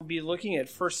be looking at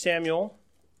 1 Samuel,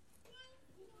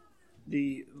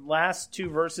 the last two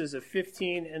verses of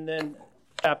 15 and then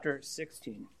chapter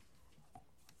 16.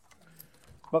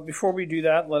 But before we do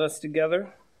that, let us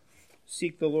together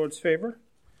seek the Lord's favor.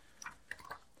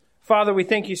 Father, we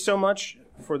thank you so much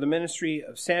for the ministry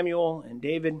of Samuel and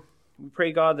David. We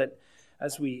pray, God, that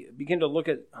as we begin to look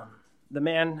at the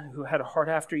man who had a heart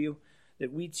after you,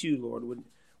 that we too, Lord,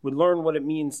 would learn what it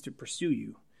means to pursue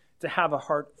you, to have a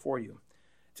heart for you,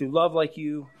 to love like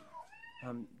you,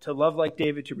 to love like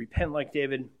David, to repent like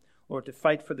David, Lord, to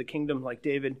fight for the kingdom like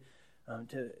David,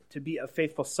 to be a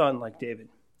faithful son like David.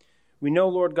 We know,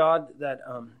 Lord God, that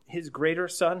his greater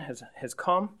son has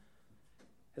come,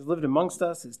 has lived amongst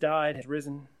us, has died, has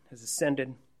risen, has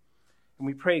ascended. And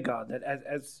we pray, God, that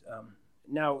as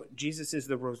now Jesus is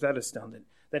the Rosetta Stone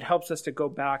that helps us to go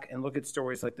back and look at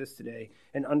stories like this today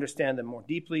and understand them more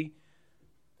deeply.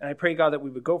 And I pray, God, that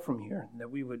we would go from here, and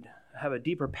that we would have a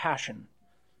deeper passion,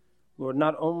 Lord,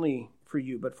 not only for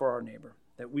you, but for our neighbor,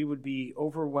 that we would be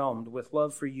overwhelmed with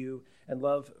love for you and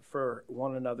love for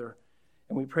one another.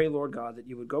 And we pray, Lord God, that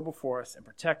you would go before us and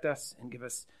protect us and give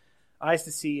us eyes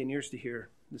to see and ears to hear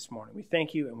this morning. We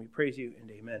thank you and we praise you,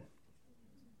 and amen.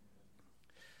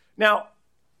 Now,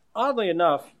 oddly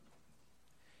enough,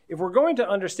 if we're going to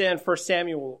understand 1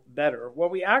 Samuel better,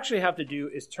 what we actually have to do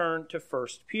is turn to 1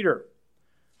 Peter.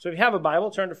 So if you have a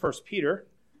Bible, turn to 1 Peter.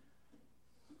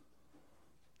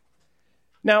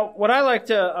 Now, what I like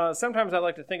to, sometimes I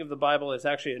like to think of the Bible as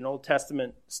actually an Old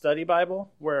Testament study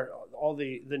Bible, where all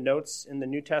the notes in the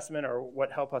New Testament are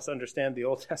what help us understand the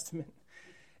Old Testament.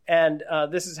 And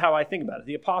this is how I think about it.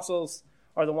 The apostles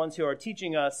are the ones who are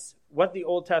teaching us what the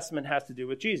Old Testament has to do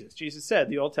with Jesus. Jesus said,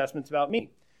 the Old Testament's about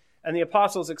me. And the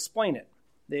apostles explain it.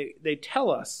 They tell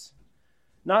us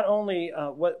not only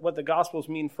what the Gospels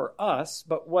mean for us,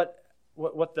 but what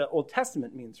the Old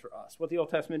Testament means for us, what the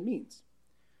Old Testament means.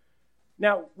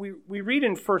 Now, we read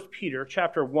in 1 Peter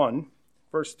chapter 1,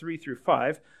 verse 3 through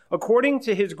 5, according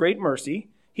to his great mercy,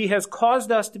 he has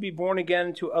caused us to be born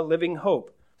again to a living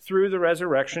hope through the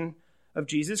resurrection of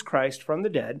Jesus Christ from the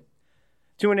dead,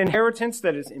 to an inheritance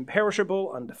that is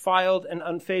imperishable, undefiled, and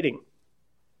unfading.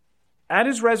 At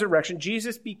his resurrection,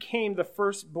 Jesus became the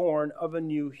firstborn of a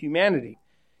new humanity.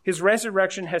 His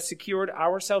resurrection has secured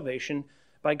our salvation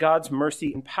by God's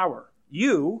mercy and power.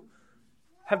 You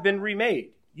have been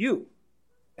remade,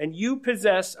 and you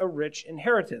possess a rich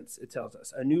inheritance, it tells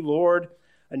us. A new Lord,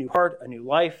 a new heart, a new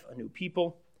life, a new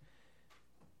people.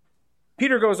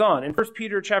 Peter goes on in 1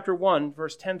 Peter chapter 1,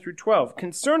 verse 10 through 12.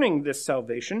 Concerning this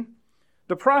salvation,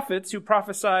 the prophets who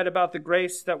prophesied about the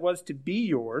grace that was to be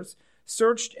yours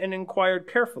searched and inquired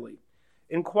carefully,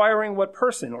 inquiring what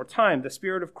person or time the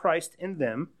Spirit of Christ in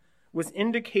them was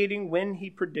indicating when he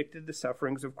predicted the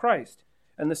sufferings of Christ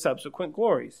and the subsequent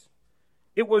glories.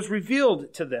 It was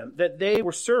revealed to them that they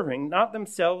were serving not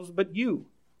themselves but you,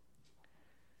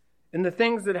 in the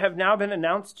things that have now been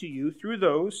announced to you through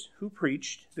those who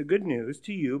preached the good news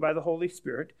to you by the Holy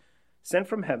Spirit sent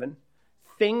from heaven,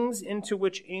 things into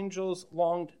which angels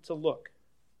longed to look.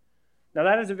 Now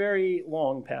that is a very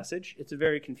long passage. It's a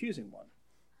very confusing one.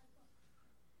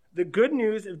 The good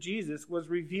news of Jesus was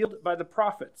revealed by the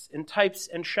prophets in types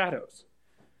and shadows,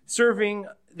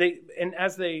 and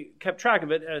as they kept track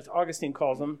of it, as Augustine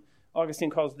calls them, Augustine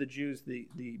calls the Jews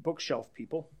the bookshelf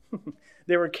people.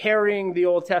 They were carrying the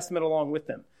Old Testament along with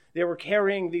them. They were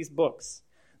carrying these books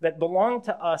that belong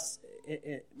to us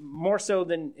more so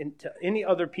than to any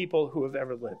other people who have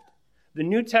ever lived. The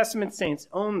New Testament saints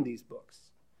own these books.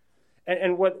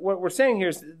 And what we're saying here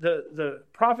is the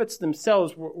prophets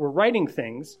themselves were writing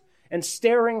things and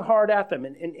staring hard at them,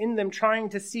 and in them trying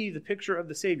to see the picture of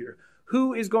the Savior.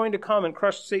 Who is going to come and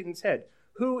crush Satan's head?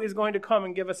 Who is going to come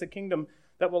and give us a kingdom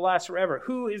that will last forever?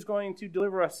 Who is going to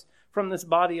deliver us from this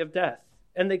body of death?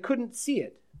 And they couldn't see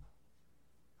it.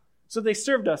 So they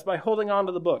served us by holding on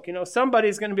to the book. You know,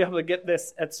 somebody's going to be able to get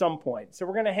this at some point. So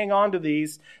we're going to hang on to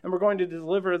these, and we're going to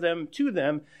deliver them to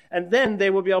them, and then they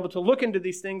will be able to look into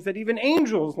these things that even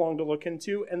angels long to look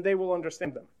into, and they will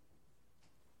understand them.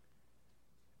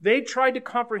 They tried to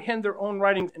comprehend their own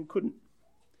writings and couldn't.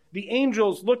 The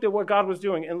angels looked at what God was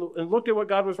doing and looked at what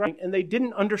God was writing, and they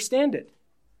didn't understand it.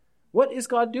 What is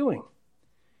God doing?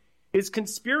 His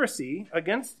conspiracy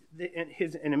against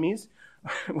his enemies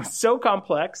was so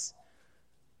complex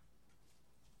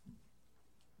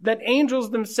that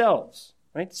angels themselves,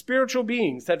 right, spiritual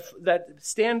beings that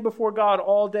stand before God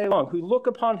all day long, who look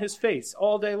upon his face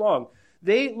all day long,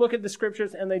 they look at the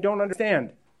scriptures and they don't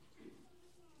understand.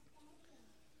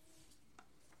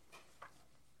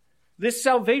 This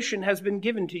salvation has been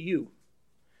given to you.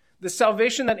 The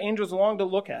salvation that angels long to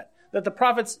look at, that the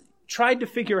prophets tried to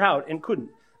figure out and couldn't.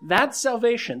 That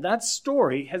salvation, that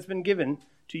story has been given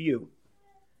to you.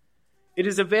 It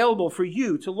is available for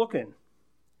you to look in,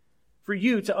 for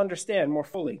you to understand more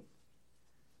fully.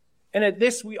 And at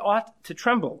this we ought to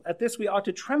tremble. At this we ought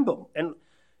to tremble and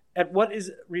at what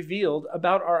is revealed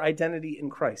about our identity in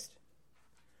Christ.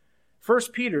 1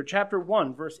 Peter chapter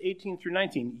 1, verse 18 through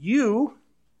 19.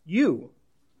 You,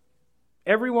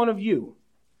 every one of you,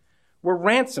 were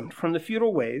ransomed from the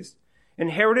futile ways,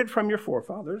 inherited from your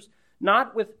forefathers,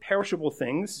 not with perishable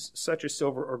things such as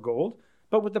silver or gold,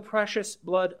 but with the precious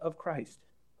blood of Christ.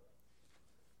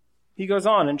 He goes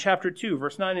on in chapter 2,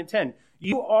 verse 9 and 10.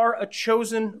 You are a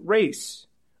chosen race,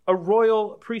 a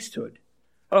royal priesthood,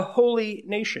 a holy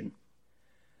nation,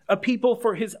 a people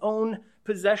for his own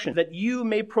possession, that you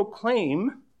may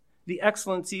proclaim the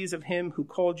excellencies of him who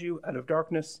called you out of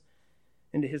darkness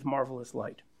into his marvelous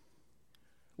light.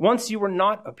 Once you were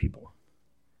not a people,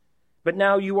 but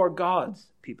now you are God's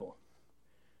people.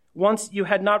 Once you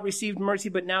had not received mercy,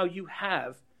 but now you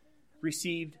have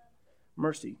received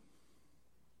mercy.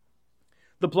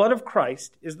 The blood of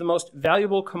Christ is the most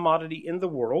valuable commodity in the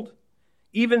world,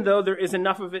 even though there is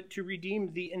enough of it to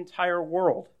redeem the entire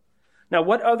world. Now,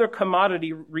 what other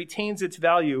commodity retains its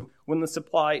value when the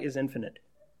supply is infinite?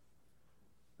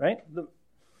 Right?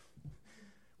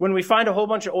 When we find a whole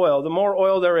bunch of oil, the more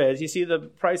oil there is, you see the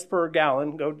price per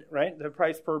gallon go, right? The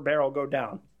price per barrel go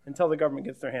down until the government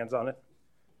gets their hands on it.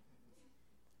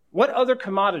 What other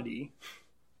commodity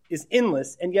is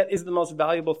endless and yet is the most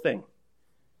valuable thing?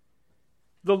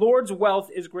 The Lord's wealth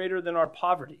is greater than our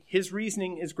poverty. His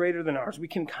reasoning is greater than ours. We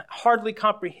can hardly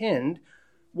comprehend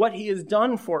what he has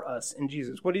done for us in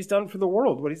Jesus, what he's done for the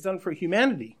world, what he's done for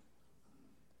humanity.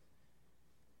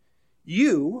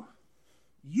 You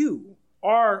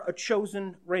are a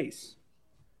chosen race,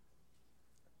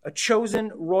 a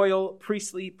chosen royal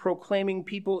priestly proclaiming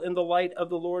people in the light of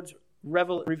the Lord's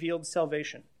revealed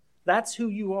salvation. That's who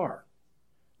you are.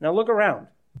 Now look around.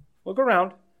 Look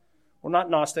around. We're not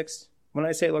Gnostics. When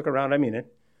I say look around, I mean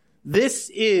it. This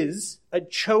is a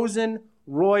chosen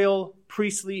royal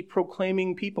priestly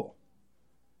proclaiming people.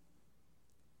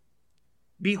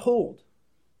 Behold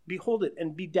it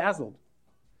and be dazzled.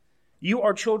 You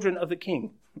are children of the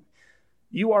King.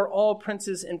 You are all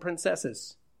princes and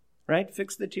princesses, right?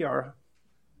 Fix the tiara,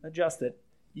 adjust it.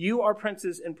 You are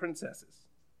princes and princesses.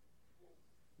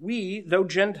 We, though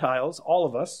Gentiles, all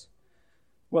of us,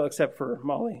 well, except for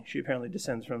Molly, she apparently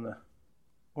descends from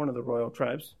one of the royal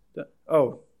tribes.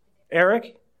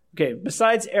 Eric? Okay,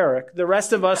 besides Eric, the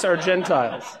rest of us are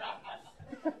Gentiles.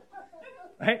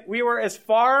 Right? We were as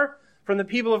far from the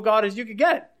people of God as you could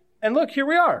get. And look, here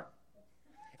we are.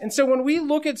 And so when we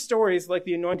look at stories like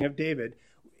the anointing of David,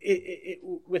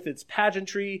 with its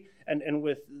pageantry and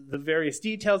with the various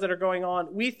details that are going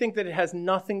on, we think that it has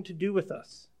nothing to do with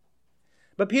us.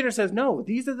 But Peter says, no,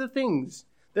 these are the things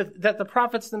that the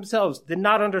prophets themselves did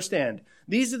not understand.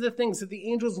 These are the things that the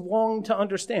angels long to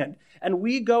understand. And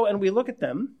we go and we look at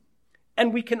them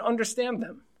and we can understand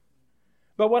them.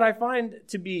 But what I find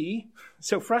to be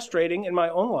so frustrating in my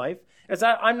own life is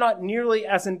that I'm not nearly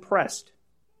as impressed.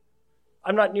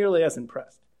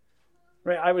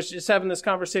 Right? I was just having this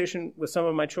conversation with some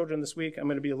of my children this week. I'm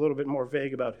going to be a little bit more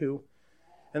vague about who.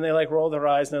 And they roll their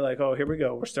eyes and they're like, oh, here we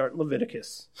go. We're starting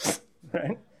Leviticus.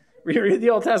 Right? We read the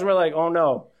Old Testament, we're like, oh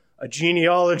no, a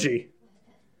genealogy.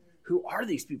 Who are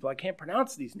these people? I can't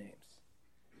pronounce these names.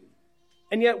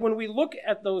 And yet when we look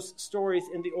at those stories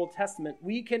in the Old Testament,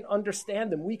 we can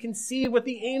understand them. We can see what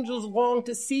the angels long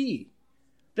to see.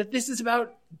 That this is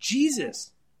about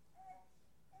Jesus.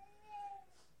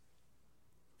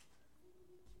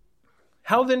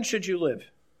 How then should you live?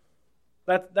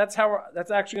 That's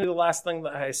actually the last thing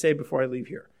that I say before I leave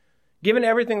here. Given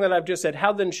everything that I've just said,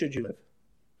 how then should you live?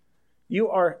 You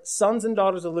are sons and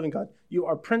daughters of the living God. You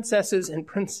are princesses and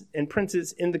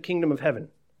princes in the kingdom of heaven.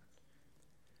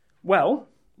 Well,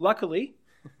 luckily,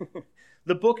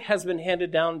 the book has been handed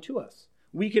down to us.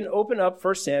 We can open up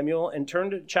 1 Samuel and turn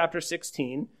to chapter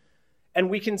 16, and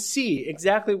we can see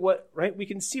exactly we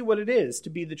can see what it is to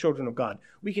be the children of God.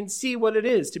 We can see what it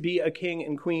is to be a king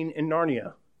and queen in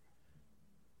Narnia.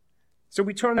 So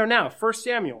we turn there now. 1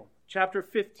 Samuel chapter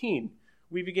 15.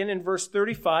 We begin in verse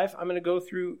 35. I'm going to go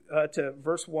through to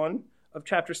verse 1 of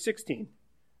chapter 16.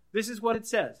 This is what it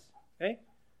says. Okay?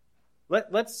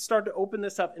 Let's start to open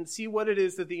this up and see what it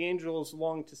is that the angels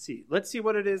long to see. Let's see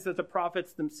what it is that the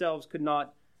prophets themselves could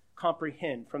not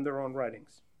comprehend from their own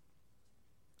writings.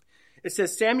 It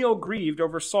says, Samuel grieved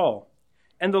over Saul,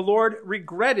 and the Lord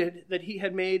regretted that he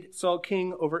had made Saul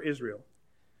king over Israel.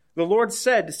 The Lord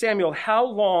said to Samuel, "How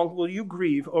long will you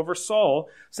grieve over Saul,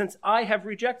 since I have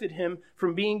rejected him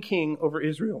from being king over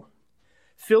Israel?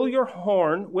 Fill your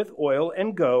horn with oil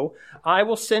and go. I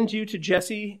will send you to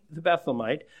Jesse the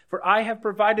Bethlehemite, for I have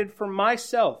provided for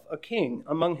myself a king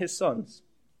among his sons."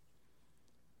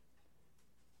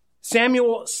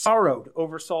 Samuel sorrowed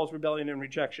over Saul's rebellion and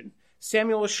rejection.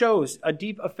 Samuel shows a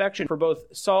deep affection for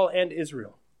both Saul and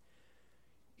Israel.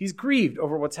 He's grieved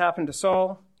over what's happened to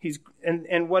Saul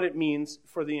and what it means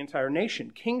for the entire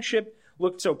nation. Kingship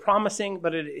looked so promising,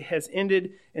 but it has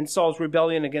ended in Saul's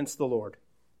rebellion against the Lord.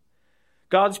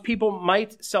 God's people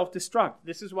might self-destruct.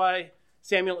 This is why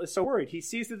Samuel is so worried. He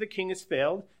sees that the king has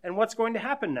failed, and what's going to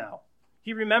happen now?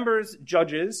 He remembers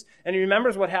Judges, and he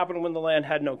remembers what happened when the land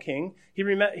had no king. He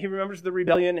remembers the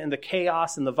rebellion and the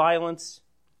chaos and the violence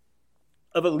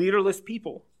of a leaderless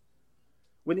people,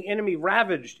 when the enemy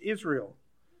ravaged Israel,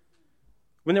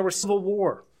 when there was civil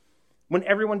war, when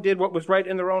everyone did what was right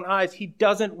in their own eyes. He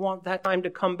doesn't want that time to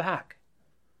come back.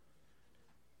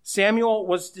 Samuel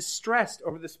was distressed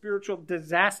over the spiritual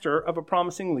disaster of a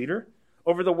promising leader,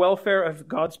 over the welfare of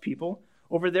God's people,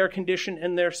 over their condition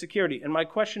and their security. And my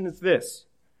question is this: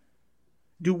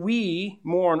 do we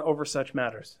mourn over such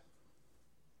matters?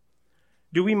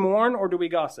 Do we mourn or do we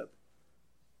gossip?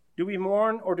 Do we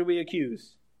mourn or do we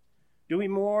accuse? Do we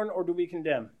mourn or do we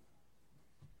condemn?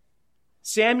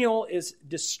 Samuel is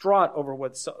distraught over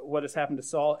what has happened to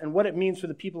Saul and what it means for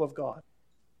the people of God.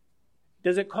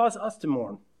 Does it cause us to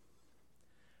mourn?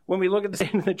 When we look at the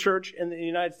state of the church in the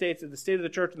United States, at the state of the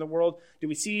church in the world, do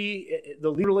we see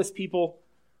the leaderless people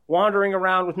wandering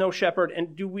around with no shepherd,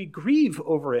 and do we grieve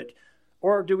over it?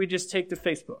 Or do we just take to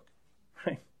Facebook?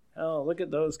 Oh, look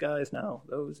at those guys now,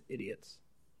 those idiots.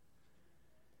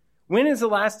 When is the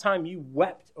last time you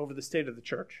wept over the state of the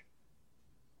church?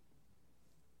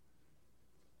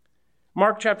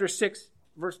 Mark chapter 6,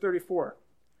 verse 34.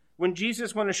 When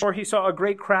Jesus went ashore, he saw a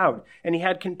great crowd, and he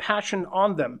had compassion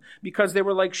on them, because they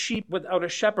were like sheep without a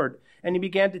shepherd, and he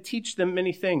began to teach them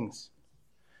many things.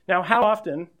 Now, how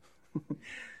often,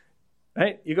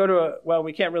 right? You go to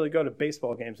we can't really go to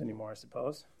baseball games anymore, I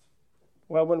suppose.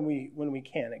 Well, when we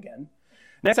can again.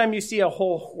 Next time you see a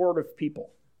whole horde of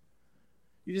people,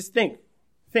 you just think,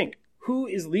 who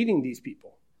is leading these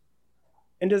people?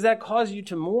 And does that cause you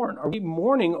to mourn? Are we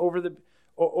mourning over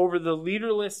the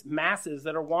leaderless masses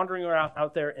that are wandering around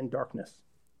out there in darkness?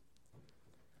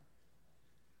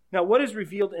 Now, what is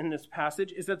revealed in this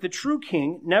passage is that the true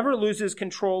king never loses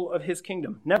control of his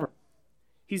kingdom. Never.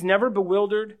 He's never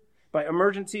bewildered by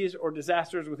emergencies or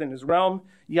disasters within his realm.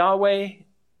 Yahweh,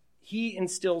 he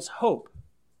instills hope.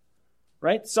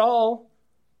 Right? Saul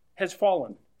has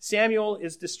fallen. Samuel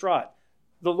is distraught.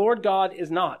 The Lord God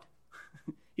is not.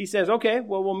 He says, okay,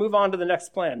 well, we'll move on to the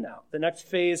next plan now, the next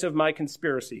phase of my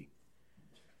conspiracy.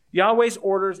 Yahweh's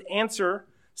orders answer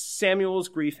Samuel's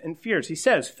grief and fears. He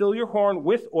says, fill your horn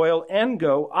with oil and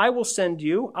go. I will send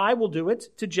you, I will do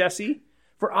it, to Jesse,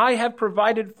 for I have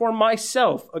provided for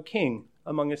myself a king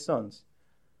among his sons.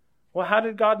 Well, how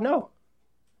did God know?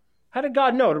 How did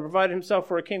God know to provide himself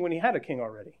for a king when he had a king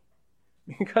already?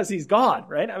 Because he's God,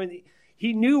 right? I mean,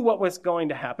 he knew what was going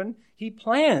to happen. He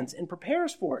plans and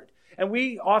prepares for it. And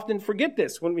we often forget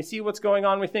this. When we see what's going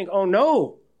on, we think, oh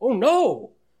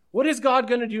no, what is God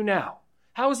going to do now?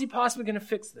 How is he possibly going to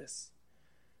fix this?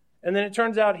 And then it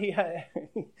turns out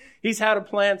he's had a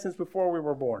plan since before we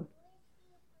were born.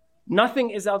 Nothing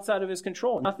is outside of his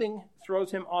control. Nothing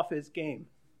throws him off his game.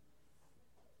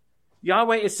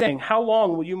 Yahweh is saying, how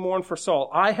long will you mourn for Saul?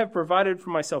 I have provided for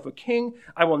myself a king.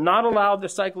 I will not allow the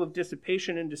cycle of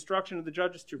dissipation and destruction of the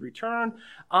judges to return.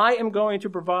 I am going to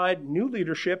provide new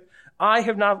leadership. I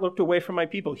have not looked away from my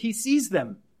people. He sees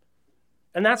them.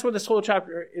 And that's what this whole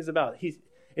chapter is about.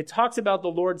 It talks about the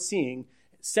Lord seeing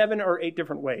 7 or 8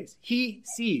 different ways. He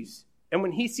sees. And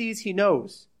when he sees, he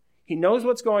knows. He knows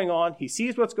what's going on. He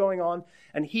sees what's going on.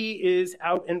 And he is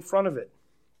out in front of it.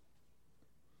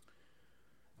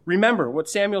 Remember what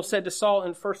Samuel said to Saul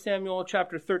in 1 Samuel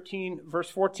chapter 13, verse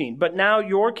 14. But now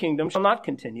your kingdom shall not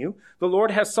continue. The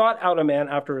Lord has sought out a man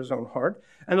after his own heart,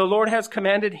 and the Lord has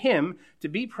commanded him to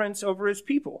be prince over his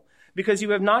people, because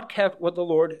you have not kept what the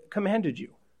Lord commanded you.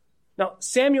 Now,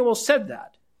 Samuel said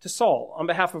that to Saul on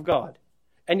behalf of God,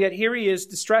 and yet here he is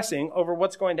distressing over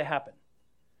what's going to happen.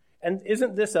 And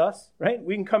isn't this us, right?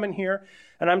 We can come in here,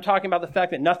 and I'm talking about the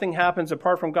fact that nothing happens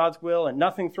apart from God's will, and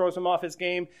nothing throws him off his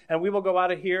game, and we will go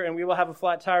out of here, and we will have a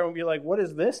flat tire, and be like, what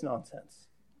is this nonsense?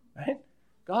 Right?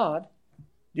 God,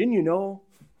 didn't you know?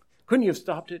 Couldn't you have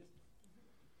stopped it?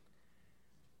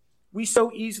 We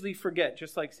so easily forget,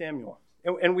 just like Samuel,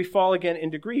 and we fall again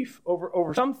into grief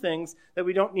over some things that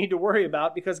we don't need to worry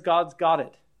about because God's got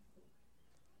it.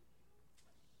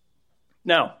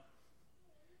 Now,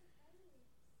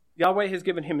 Yahweh has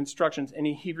given him instructions, and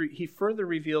he further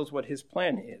reveals what his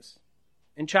plan is.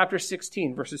 In chapter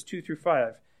 16, verses 2 through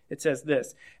 5, it says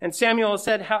this, "And Samuel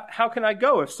said, how can I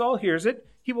go? If Saul hears it,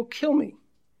 he will kill me.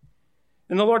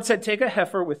 And the Lord said, take a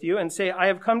heifer with you and say, I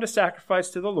have come to sacrifice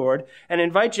to the Lord, and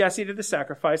invite Jesse to the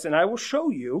sacrifice, and I will show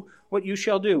you what you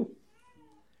shall do.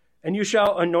 And you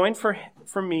shall anoint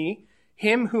for me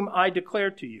him whom I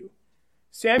declare to you."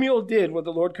 Samuel did what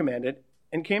the Lord commanded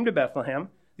and came to Bethlehem.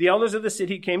 The elders of the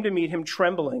city came to meet him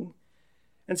trembling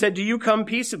and said, "Do you come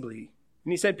peaceably?"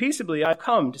 And he said, "Peaceably, I've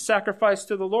come to sacrifice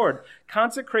to the Lord.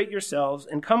 Consecrate yourselves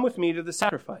and come with me to the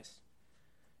sacrifice."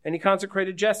 And he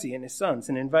consecrated Jesse and his sons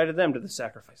and invited them to the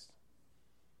sacrifice.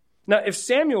 Now, if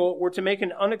Samuel were to make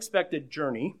an unexpected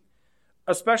journey,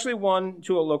 especially one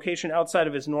to a location outside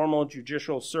of his normal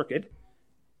judicial circuit,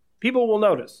 people will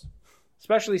notice,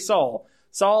 especially Saul.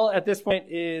 Saul at this point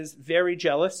is very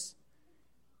jealous.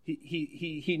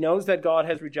 He knows that God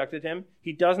has rejected him.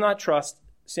 He does not trust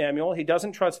Samuel. He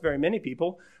doesn't trust very many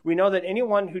people. We know that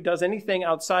anyone who does anything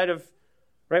outside of,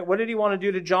 right, what did he want to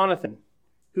do to Jonathan,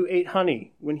 who ate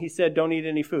honey when he said, don't eat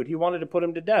any food? He wanted to put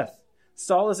him to death.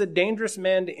 Saul is a dangerous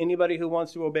man to anybody who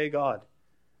wants to obey God.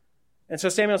 And so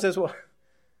Samuel says, well,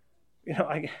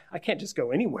 I can't just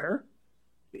go anywhere.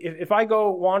 If I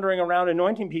go wandering around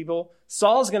anointing people,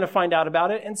 Saul's going to find out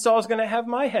about it, and Saul's going to have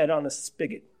my head on a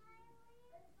spigot.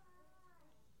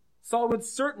 Saul would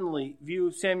certainly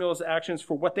view Samuel's actions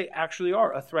for what they actually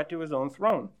are, a threat to his own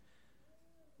throne.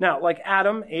 Now, like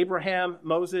Adam, Abraham,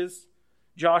 Moses,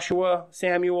 Joshua,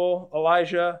 Samuel,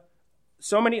 Elijah,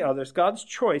 so many others, God's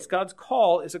choice, God's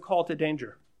call is a call to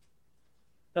danger.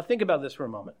 Now think about this for a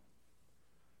moment.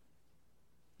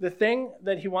 The thing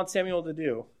that he wants Samuel to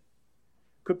do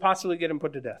could possibly get him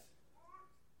put to death.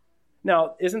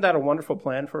 Now, isn't that a wonderful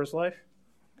plan for his life?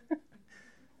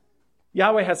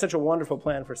 Yahweh has such a wonderful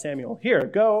plan for Samuel. Here,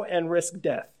 go and risk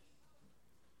death.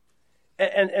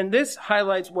 And this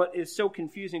highlights what is so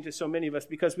confusing to so many of us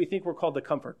because we think we're called to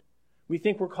comfort. We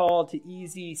think we're called to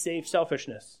easy, safe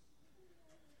selfishness.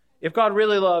 If God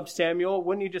really loved Samuel,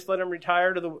 wouldn't he just let him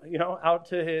retire to out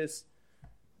to his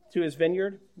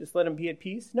vineyard? Just let him be at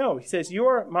peace? No, he says, you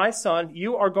are my son.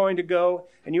 You are going to go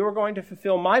and you are going to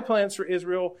fulfill my plans for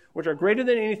Israel, which are greater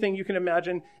than anything you can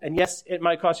imagine. And yes, it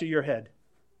might cost you your head.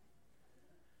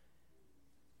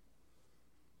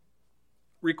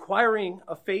 Requiring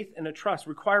a faith and a trust,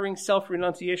 requiring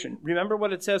self-renunciation. Remember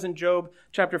what it says in Job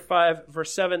chapter 5,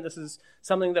 verse 7. This is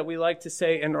something that we like to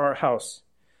say in our house.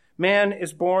 Man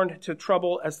is born to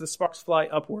trouble as the sparks fly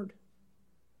upward.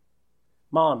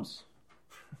 Moms,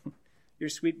 you're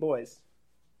sweet boys.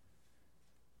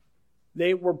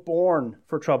 They were born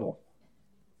for trouble,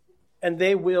 and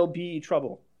they will be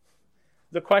trouble.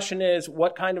 The question is,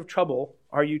 what kind of trouble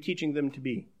are you teaching them to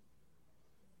be?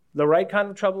 The right kind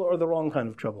of trouble or the wrong kind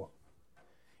of trouble?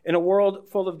 In a world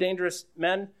full of dangerous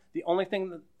men,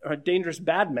 dangerous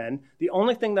bad men, the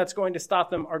only thing that's going to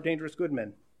stop them are dangerous good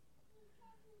men.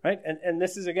 Right? And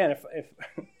this is, again, if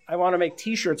I want to make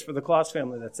T-shirts for the Kloss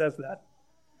family that says that.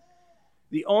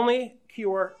 The only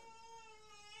cure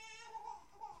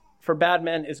for bad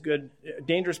men is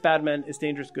dangerous bad men is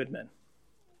dangerous good men.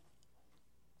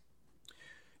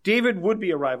 David would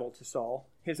be a rival to Saul,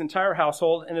 his entire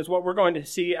household, and as what we're going to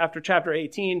see after chapter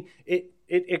 18,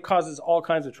 it causes all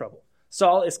kinds of trouble.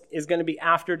 Saul is going to be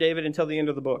after David until the end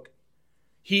of the book.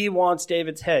 He wants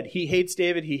David's head. He hates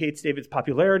David. He hates David's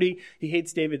popularity. He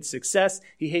hates David's success.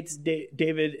 He hates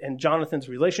David and Jonathan's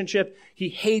relationship. He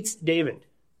hates David.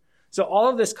 So all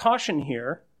of this caution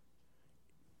here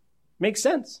makes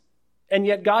sense. And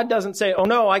yet God doesn't say, oh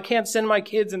no, I can't send my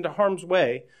kids into harm's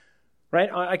way. Right?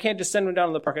 I can't just send them down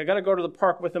to the park. I got to go to the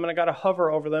park with them and I got to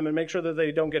hover over them and make sure that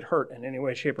they don't get hurt in any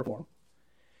way, shape, or form.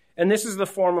 And this is the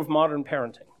form of modern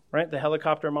parenting, right? The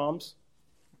helicopter moms.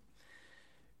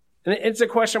 And it's a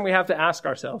question we have to ask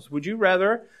ourselves. Would you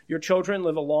rather your children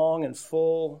live a long and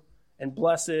full and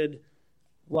blessed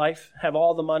life, have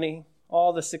all the money,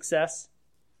 all the success,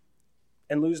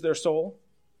 and lose their soul?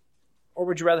 Or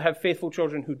would you rather have faithful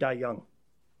children who die young?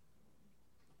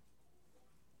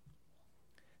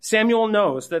 Samuel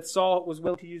knows that Saul was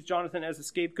willing to use Jonathan as a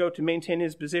scapegoat to maintain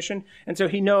his position, and so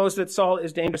he knows that Saul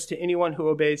is dangerous to anyone who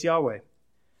obeys Yahweh.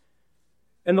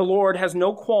 And the Lord has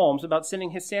no qualms about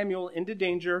sending his Samuel into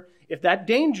danger if that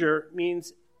danger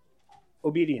means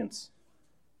obedience.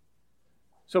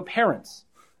 So parents,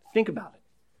 think about it.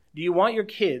 Do you want your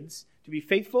kids to be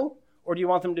faithful or do you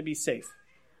want them to be safe?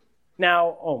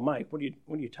 Now, oh, Mike, what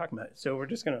are you talking about? So we're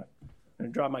just going to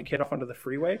drop my kid off onto the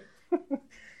freeway?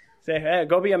 Say, hey,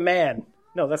 go be a man.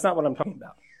 No, that's not what I'm talking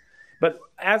about. But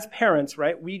as parents,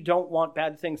 right, we don't want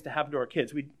bad things to happen to our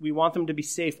kids. We want them to be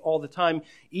safe all the time,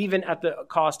 even at the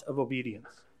cost of obedience.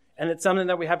 And it's something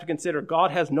that we have to consider. God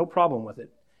has no problem with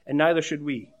it, and neither should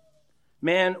we.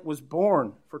 Man was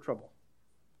born for trouble.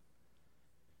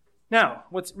 Now,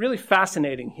 what's really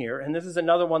fascinating here, and this is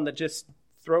another one that just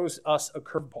throws us a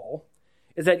curveball,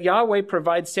 is that Yahweh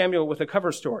provides Samuel with a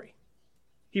cover story.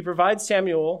 He provides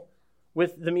Samuel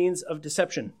with the means of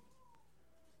deception.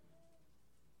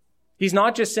 He's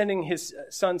not just sending his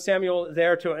son Samuel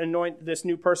there to anoint this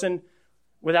new person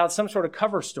without some sort of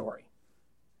cover story.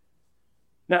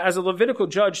 Now, as a Levitical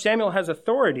judge, Samuel has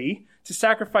authority to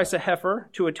sacrifice a heifer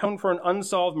to atone for an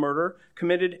unsolved murder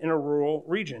committed in a rural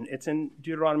region. It's in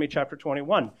Deuteronomy chapter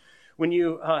 21. When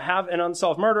you have an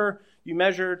unsolved murder, you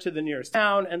measure to the nearest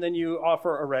town, and then you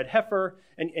offer a red heifer,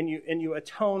 and you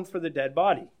atone for the dead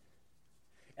body.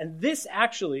 And this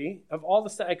actually, of all the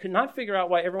stuff, I could not figure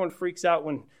out why everyone freaks out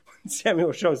when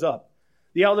Samuel shows up.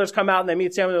 The elders come out and they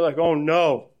meet Samuel, they're like, oh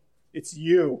no, it's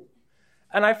you.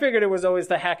 And I figured it was always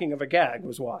the hacking of a gag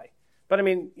was why. But I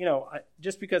mean,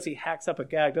 just because he hacks up a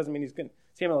gag doesn't mean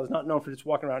Samuel is not known for just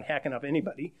walking around hacking up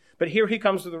anybody. But here he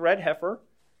comes with a red heifer.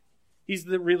 He's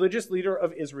the religious leader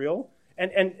of Israel.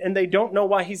 And they don't know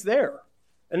why he's there.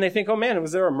 And they think, oh man,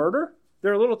 was there a murder?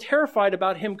 They're a little terrified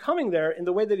about him coming there in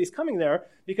the way that he's coming there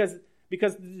because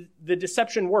the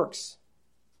deception works.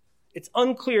 It's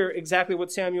unclear exactly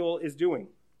what Samuel is doing.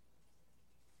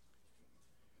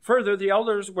 Further, the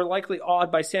elders were likely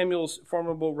awed by Samuel's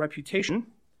formidable reputation.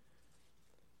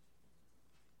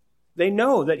 They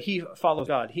know that he follows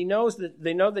God. They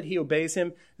know that he obeys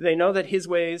him. They know that his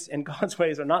ways and God's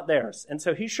ways are not theirs. And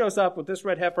so he shows up with this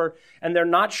red heifer, and they're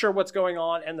not sure what's going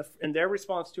on, and their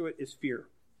response to it is fear.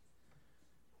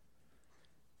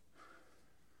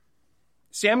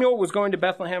 Samuel was going to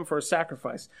Bethlehem for a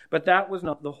sacrifice, but that was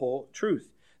not the whole truth.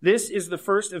 This is the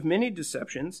first of many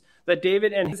deceptions that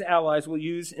David and his allies will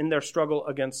use in their struggle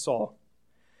against Saul.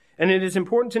 And it is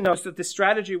important to note that this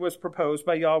strategy was proposed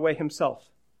by Yahweh himself.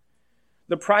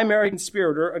 The primary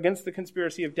conspirator against the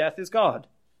conspiracy of death is God.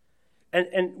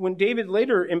 And when David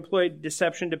later employed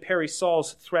deception to parry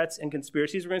Saul's threats and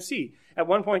conspiracies, we're going to see. At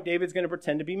one point, David's going to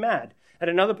pretend to be mad. At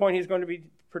another point, he's going to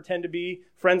pretend to be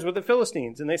friends with the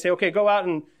Philistines. And they say, okay, go out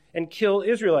and kill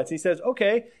Israelites. He says,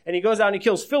 okay. And he goes out and he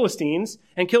kills Philistines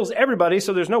and kills everybody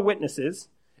so there's no witnesses.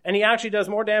 And he actually does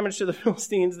more damage to the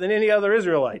Philistines than any other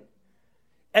Israelite.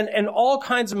 And all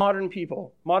kinds of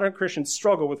modern Christians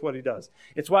struggle with what he does.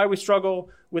 It's why we struggle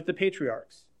with the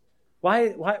patriarchs.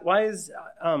 Why is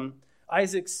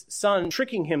Isaac's son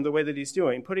tricking him the way that he's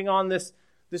doing, putting on this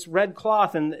red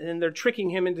cloth, and they're tricking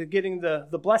him into getting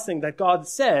the blessing that God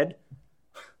said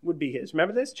would be his.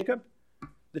 Remember this, Jacob?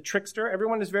 The trickster?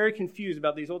 Everyone is very confused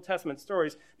about these Old Testament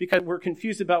stories because we're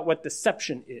confused about what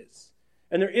deception is.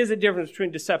 And there is a difference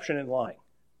between deception and lying.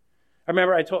 I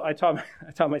remember I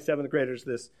taught my seventh graders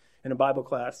this in a Bible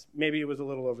class. Maybe it was a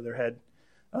little over their head.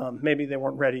 Maybe they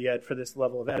weren't ready yet for this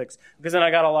level of ethics. Because then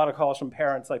I got a lot of calls from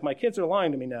parents like, my kids are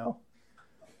lying to me now,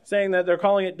 saying that they're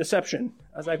calling it deception.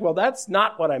 I was like, well, that's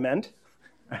not what I meant.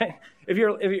 Right?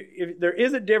 If there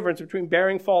is a difference between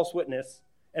bearing false witness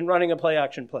and running a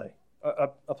play-action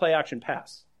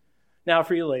pass. Now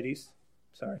for you ladies,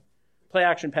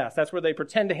 play-action pass. That's where they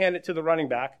pretend to hand it to the running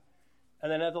back,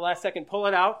 and then at the last second pull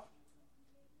it out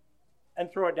and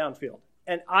throw it downfield.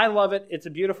 And I love it. It's a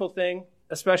beautiful thing,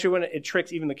 especially when it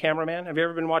tricks even the cameraman. Have you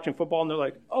ever been watching football and they're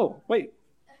like, oh, wait.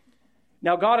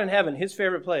 Now, God in heaven, his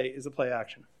favorite play is a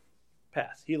play-action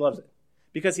pass. He loves it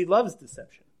because he loves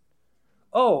deception.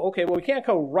 Oh, okay, well, we can't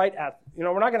go right at,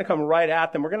 we're not going to come right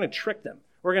at them. We're going to trick them.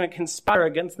 We're going to conspire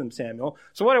against them, Samuel.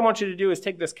 So what I want you to do is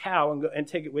take this cow and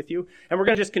take it with you, and we're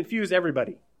going to just confuse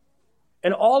everybody.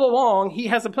 And all along, he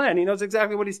has a plan. He knows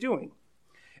exactly what he's doing.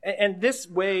 And this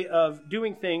way of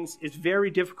doing things is very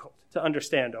difficult to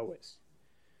understand always.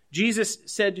 Jesus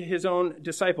said to his own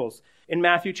disciples in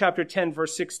Matthew chapter 10,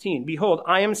 verse 16, behold,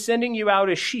 I am sending you out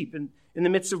as sheep in the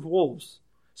midst of wolves.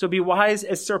 So be wise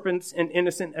as serpents and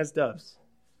innocent as doves.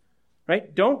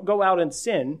 Right? Don't go out and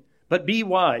sin, but be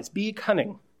wise, be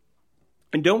cunning.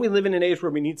 And don't we live in an age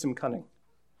where we need some cunning?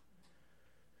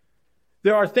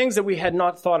 There are things that we had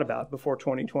not thought about before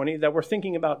 2020 that we're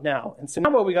thinking about now. And so now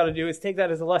what we got to do is take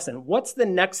that as a lesson. What's the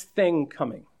next thing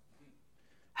coming?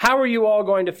 How are you all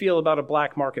going to feel about a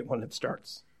black market when it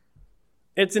starts?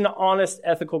 It's an honest,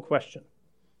 ethical question.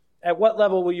 At what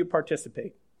level will you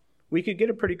participate? We could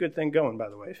get a pretty good thing going, by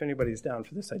the way, if anybody's down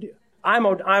for this idea.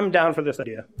 I'm down for this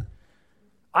idea.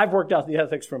 I've worked out the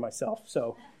ethics for myself.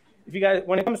 So if you guys,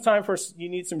 when it comes time for you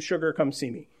need some sugar, come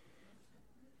see me.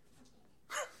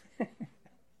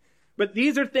 But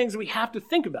these are things we have to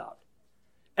think about.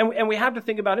 And we have to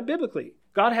think about it biblically.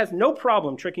 God has no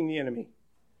problem tricking the enemy.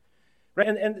 Right?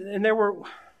 And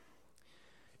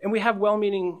we have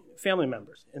well-meaning family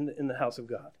members in the house of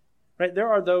God. Right?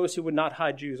 There are those who would not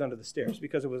hide Jews under the stairs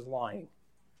because it was lying.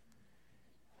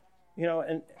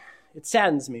 And it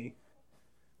saddens me.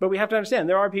 But we have to understand,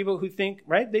 there are people who think,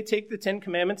 right, they take the 10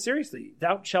 Commandments seriously.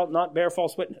 Thou shalt not bear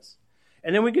false witness.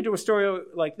 And then we get to a story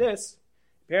like this.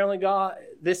 Apparently,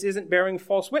 this isn't bearing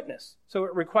false witness. So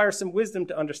it requires some wisdom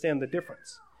to understand the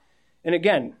difference. And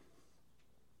again,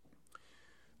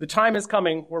 the time is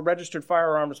coming where registered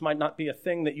firearms might not be a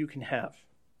thing that you can have.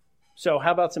 So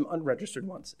how about some unregistered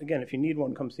ones? Again, if you need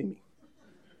one, come see me.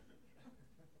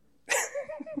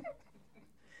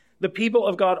 The people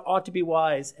of God ought to be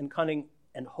wise and cunning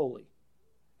and holy.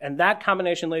 And that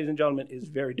combination, ladies and gentlemen, is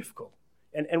very difficult.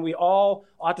 And we all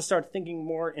ought to start thinking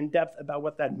more in depth about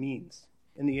what that means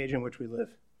in the age in which we live.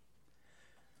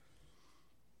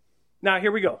 Now,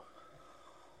 here we go.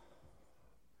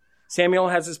 Samuel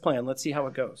has his plan. Let's see how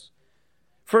it goes.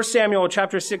 1 Samuel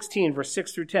chapter 16, verse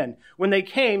 6 through 10. When they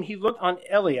came, he looked on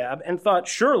Eliab and thought,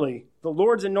 surely the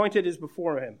Lord's anointed is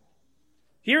before him.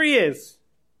 Here he is.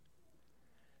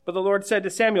 But the Lord said to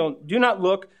Samuel, do not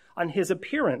look on his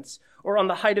appearance or on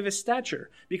the height of his stature,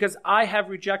 because I have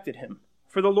rejected him.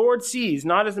 For the Lord sees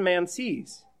not as a man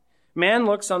sees. Man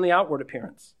looks on the outward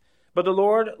appearance, but the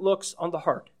Lord looks on the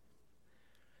heart.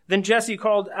 Then Jesse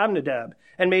called Abinadab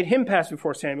and made him pass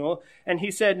before Samuel, and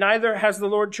he said, neither has the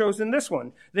Lord chosen this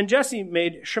one. Then Jesse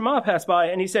made Shammah pass by,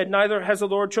 and he said, neither has the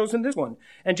Lord chosen this one.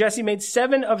 And Jesse made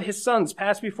 7 of his sons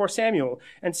pass before Samuel,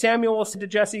 and Samuel said to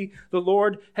Jesse, the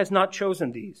Lord has not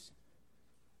chosen these.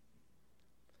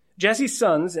 Jesse's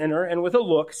sons enter, and with a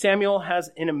look, Samuel has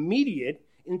an immediate,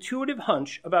 intuitive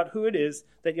hunch about who it is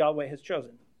that Yahweh has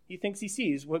chosen. He thinks he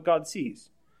sees what God sees.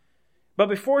 But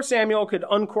before Samuel could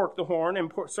uncork the horn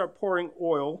and start pouring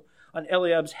oil on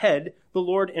Eliab's head, the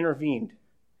Lord intervened.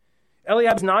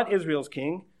 Eliab's not Israel's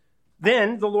king.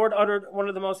 Then the Lord uttered one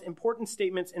of the most important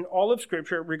statements in all of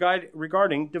Scripture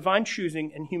regarding divine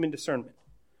choosing and human discernment.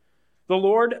 The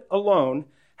Lord alone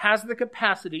has the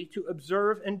capacity to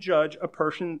observe and judge a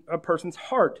person's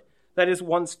heart. That is,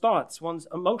 one's thoughts, one's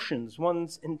emotions,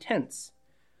 one's intents.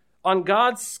 On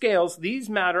God's scales, these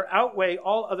matter outweigh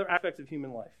all other aspects of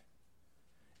human life.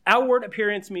 Outward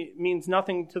appearance means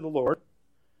nothing to the Lord.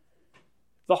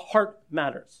 The heart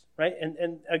matters, right?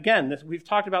 And again, we've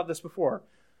talked about this before.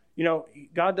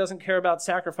 God doesn't care about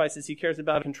sacrifices. He cares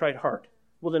about a contrite heart.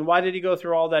 Well, then why did he go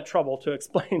through all that trouble to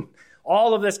explain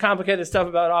all of this complicated stuff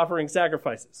about offering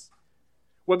sacrifices?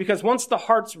 Well, because once the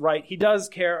heart's right, he does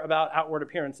care about outward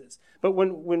appearances. But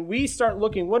when we start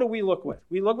looking, what do we look with?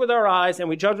 We look with our eyes, and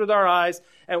we judge with our eyes,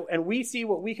 and we see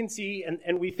what we can see,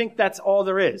 and we think that's all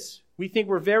there is. We think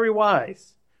we're very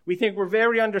wise. We think we're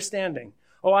very understanding.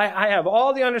 Oh, I have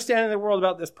all the understanding in the world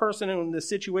about this person and this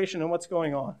situation and what's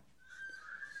going on.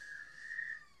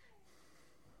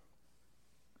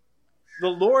 The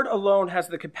Lord alone has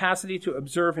the capacity to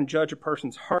observe and judge a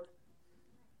person's heart.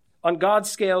 On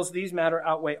God's scales, these matter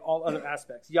outweigh all other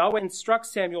aspects. Yahweh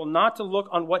instructs Samuel not to look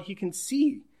on what he can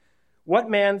see. What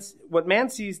man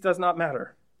sees does not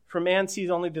matter, for man sees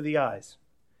only to the eyes.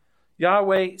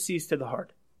 Yahweh sees to the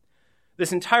heart.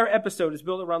 This entire episode is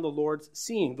built around the Lord's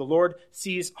seeing. The Lord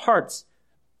sees hearts,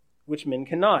 which men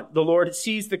cannot. The Lord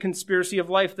sees the conspiracy of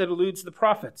life that eludes the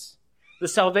prophets, the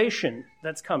salvation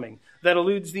that's coming that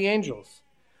eludes the angels.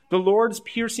 The Lord's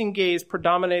piercing gaze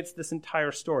predominates this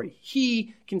entire story.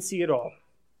 He can see it all.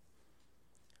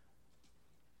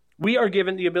 We are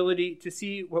given the ability to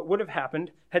see what would have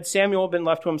happened had Samuel been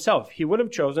left to himself. He would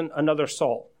have chosen another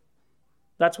Saul.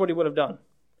 That's what he would have done.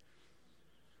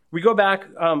 We go back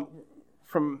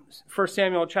from 1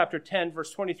 Samuel chapter 10,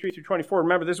 verse 23 through 24.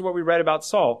 Remember, this is what we read about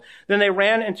Saul. Then they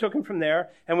ran and took him from there,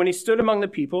 and when he stood among the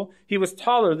people, he was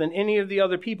taller than any of the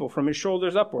other people from his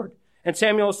shoulders upward. And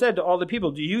Samuel said to all the people,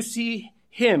 do you see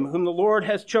him whom the Lord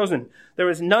has chosen?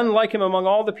 There is none like him among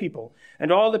all the people.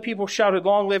 And all the people shouted,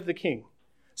 long live the king.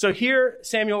 So here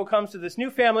Samuel comes to this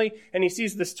new family, and he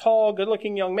sees this tall,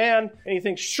 good-looking young man, and he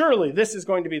thinks, surely this is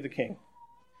going to be the king.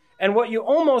 And what you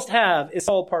almost have is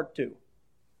Saul part 2.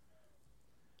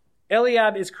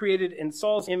 Eliab is created in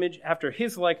Saul's image after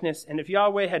his likeness, and if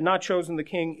Yahweh had not chosen the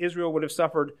king, Israel would have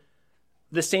suffered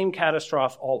the same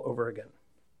catastrophe all over again.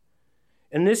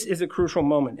 And this is a crucial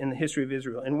moment in the history of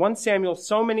Israel. In 1 Samuel,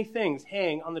 so many things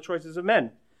hang on the choices of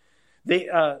men.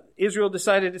 Israel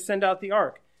decided to send out the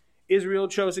ark. Israel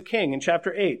chose a king in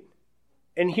chapter 8.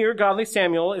 And here godly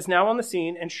Samuel is now on the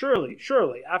scene, and surely,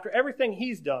 after everything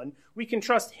he's done, we can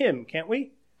trust him, can't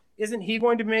we? Isn't he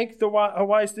going to make a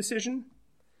wise decision?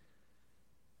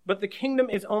 But the kingdom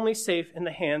is only safe in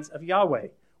the hands of Yahweh.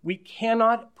 We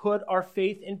cannot put our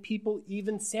faith in people,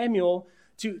 even Samuel,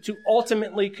 to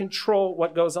ultimately control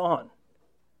what goes on.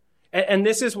 And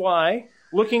this is why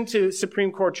looking to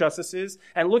Supreme Court justices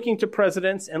and looking to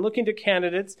presidents and looking to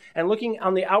candidates and looking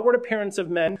on the outward appearance of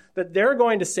men, that they're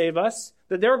going to save us,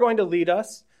 that they're going to lead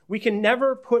us, we can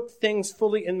never put things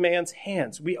fully in man's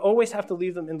hands. We always have to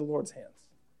leave them in the Lord's hands.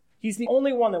 He's the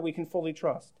only one that we can fully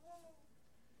trust.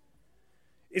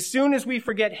 As soon as we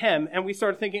forget him and we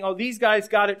start thinking, oh, these guys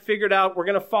got it figured out, we're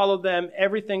going to follow them,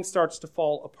 everything starts to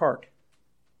fall apart.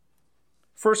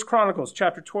 1 Chronicles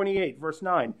chapter 28, verse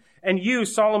 9. And you,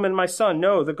 Solomon, my son,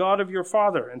 know the God of your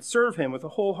father, and serve him with a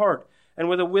whole heart and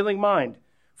with a willing mind.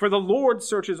 For the Lord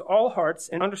searches all hearts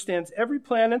and understands every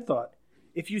plan and thought.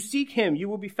 If you seek him, he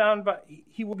will be found by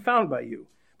you.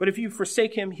 But if you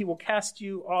forsake him, he will cast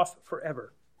you off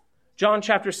forever. John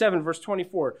chapter 7, verse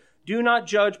 24. Do not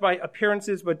judge by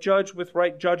appearances, but judge with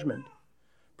right judgment.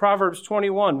 Proverbs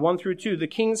 21, 1 through 2. The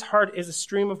king's heart is a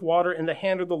stream of water in the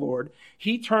hand of the Lord.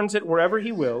 He turns it wherever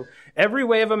he will. Every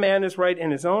way of a man is right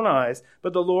in his own eyes,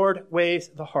 but the Lord weighs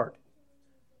the heart.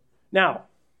 Now,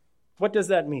 what does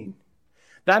that mean?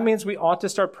 That means we ought to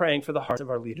start praying for the hearts of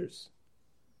our leaders.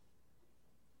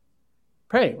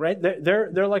 Pray, right?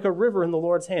 They're like a river in the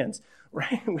Lord's hands,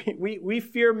 right? We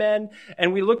fear men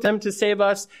and we look to them to save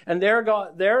us. And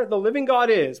the living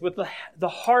God is with the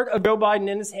heart of Joe Biden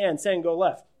in his hand saying, go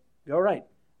left, go right,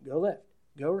 go left,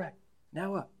 go right,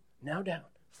 now up, now down,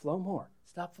 flow more,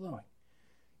 stop flowing.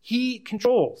 He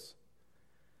controls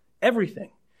everything.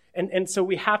 And so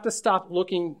we have to stop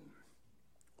looking,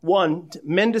 one,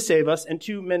 men to save us, and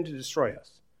two, men to destroy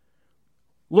us.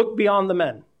 Look beyond the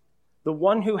men. The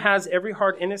one who has every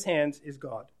heart in his hands is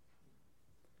God.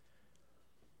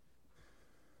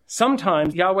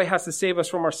 Sometimes Yahweh has to save us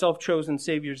from our self-chosen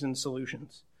saviors and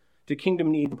solutions to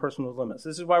kingdom need and personal limits.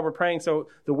 This is why we're praying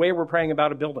the way we're praying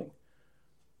about a building.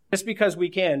 Just because we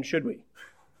can, should we?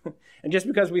 And just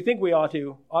because we think we ought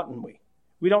to, oughtn't we?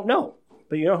 We don't know,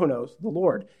 but you know who knows? The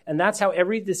Lord. And that's how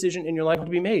every decision in your life ought to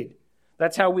be made.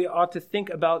 That's how we ought to think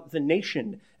about the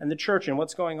nation and the church and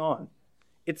what's going on.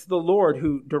 It's the Lord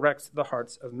who directs the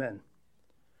hearts of men.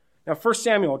 Now, 1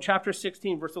 Samuel chapter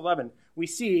 16, verse 11, we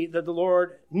see that the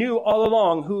Lord knew all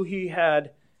along who he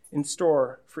had in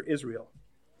store for Israel.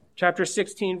 Chapter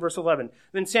 16, verse 11.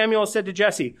 Then Samuel said to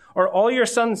Jesse, are all your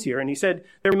sons here? And he said,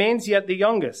 there remains yet the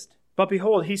youngest, but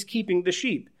behold, he's keeping the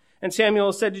sheep. And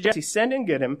Samuel said to Jesse, send and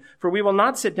get him, for we will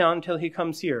not sit down until he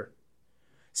comes here.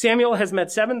 Samuel has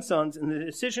met 7 sons, and the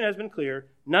decision has been clear.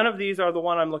 None of these are the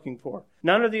one I'm looking for.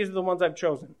 None of these are the ones I've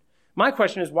chosen. My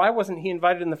question is, why wasn't he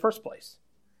invited in the first place?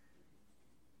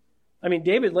 I mean,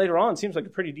 David later on seems like a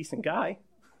pretty decent guy.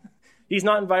 He's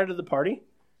not invited to the party,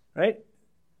 right?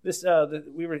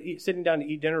 We were sitting down to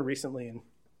eat dinner recently, and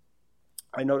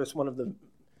I noticed one of the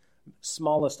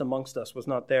smallest amongst us was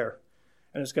not there.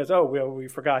 And it's because, we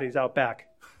forgot he's out back.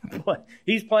 But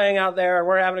he's playing out there, and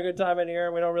we're having a good time in here,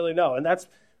 and we don't really know. And that's,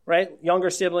 right,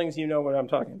 younger siblings, you know what I'm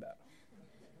talking about.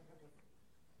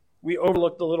 We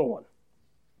overlooked the little one.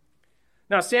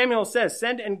 Now Samuel says,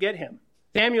 send and get him.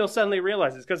 Samuel suddenly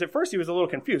realizes, because at first he was a little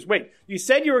confused. Wait, you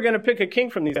said you were going to pick a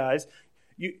king from these guys.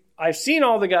 I've seen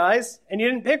all the guys, and you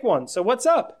didn't pick one. So what's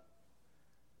up?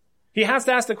 He has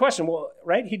to ask the question, well,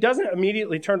 right? He doesn't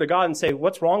immediately turn to God and say,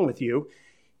 what's wrong with you?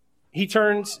 He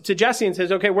turns to Jesse and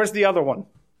says, okay, where's the other one?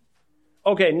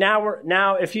 Okay,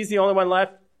 now if he's the only one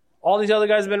left, all these other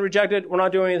guys have been rejected. We're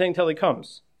not doing anything until he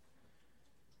comes.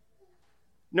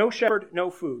 No shepherd, no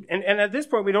food. And at this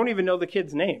point, we don't even know the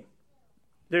kid's name.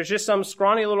 There's just some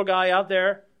scrawny little guy out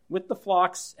there with the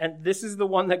flocks, and this is the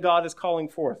one that God is calling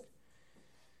forth.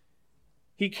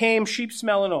 He came, sheep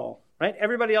smell and all, right?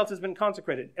 Everybody else has been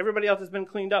consecrated. Everybody else has been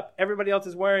cleaned up. Everybody else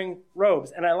is wearing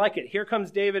robes, and I like it. Here comes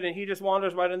David, and he just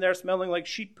wanders right in there smelling like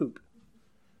sheep poop.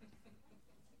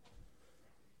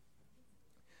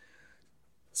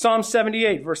 Psalm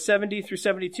 78, verse 70 through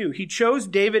 72. He chose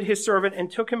David, his servant, and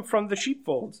took him from the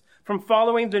sheepfolds. From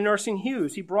following the nursing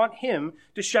ewes, he brought him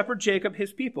to shepherd Jacob,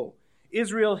 his people,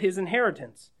 Israel, his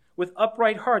inheritance. With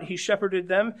upright heart, he shepherded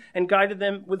them and guided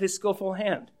them with his skillful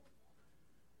hand.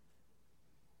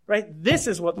 Right? This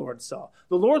is what the Lord saw.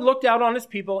 The Lord looked out on his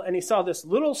people, and he saw this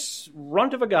little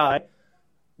runt of a guy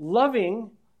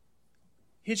loving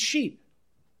his sheep,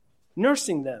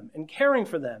 nursing them and caring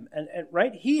for them. And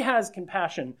right? He has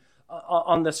compassion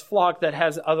on this flock that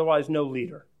has otherwise no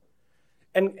leader.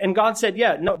 And God said,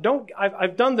 yeah, no, don't,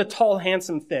 I've done the tall,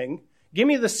 handsome thing. Give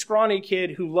me the scrawny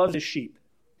kid who loves his sheep.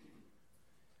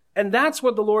 And that's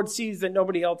what the Lord sees that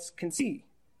nobody else can see.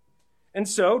 And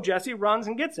so Jesse runs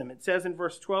and gets him. It says in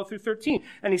verse 12 through 13,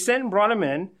 and he sent and brought him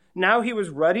in. Now he was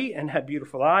ruddy and had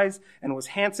beautiful eyes and was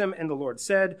handsome. And the Lord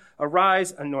said,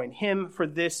 arise, anoint him, for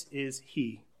this is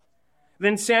he.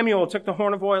 Then Samuel took the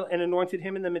horn of oil and anointed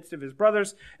him in the midst of his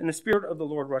brothers. And the Spirit of the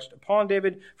Lord rushed upon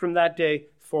David from that day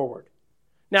forward.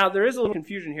 Now, there is a little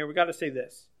confusion here. We've got to say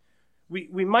this.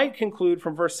 We might conclude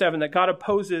from verse 7 that God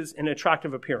opposes an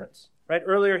attractive appearance. Right?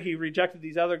 Earlier, he rejected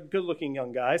these other good-looking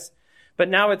young guys. But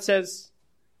now it says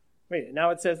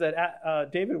that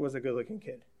David was a good-looking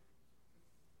kid.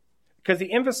 Because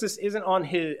the emphasis isn't on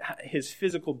his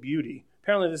physical beauty.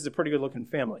 Apparently, this is a pretty good-looking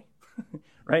family.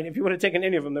 Right? If you would have taken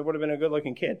any of them, there would have been a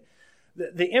good-looking kid.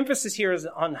 The emphasis here is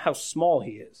on how small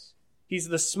he is. He's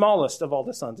the smallest of all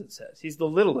the sons, it says. He's the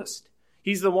littlest.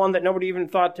 He's the one that nobody even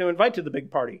thought to invite to the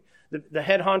big party. The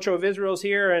head honcho of Israel's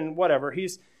here and whatever.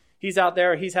 He's out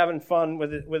there. He's having fun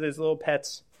with his little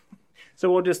pets.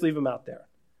 So we'll just leave him out there.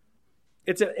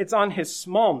 It's on his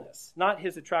smallness, not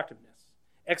his attractiveness.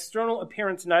 External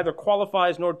appearance neither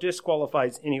qualifies nor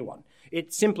disqualifies anyone.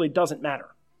 It simply doesn't matter.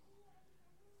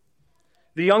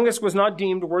 The youngest was not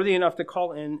deemed worthy enough to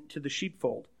call in to the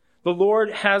sheepfold. The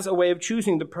Lord has a way of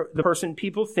choosing the person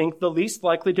people think the least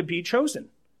likely to be chosen.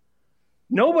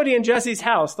 Nobody in Jesse's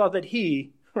house thought that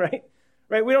he, right?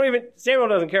 Samuel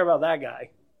doesn't care about that guy.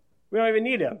 We don't even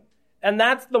need him. And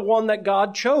that's the one that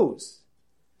God chose.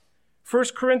 1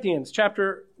 Corinthians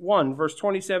chapter 1, verse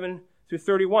 27 through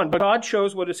 31. But God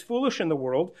chose what is foolish in the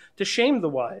world to shame the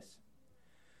wise.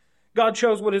 God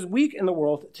chose what is weak in the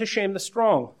world to shame the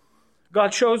strong.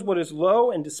 God chose what is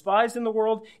low and despised in the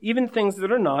world, even things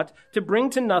that are not, to bring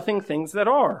to nothing things that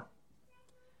are,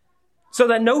 so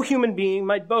that no human being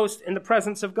might boast in the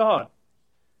presence of God.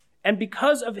 And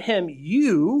because of him,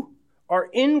 you are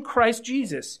in Christ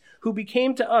Jesus, who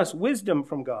became to us wisdom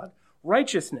from God,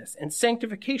 righteousness and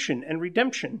sanctification and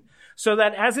redemption, so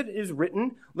that as it is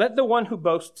written, let the one who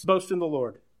boasts boast in the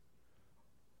Lord.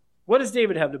 What does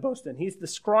David have to boast in? He's the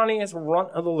scrawniest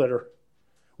runt of the litter.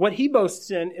 What he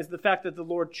boasts in is the fact that the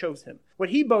Lord chose him. What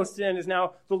he boasts in is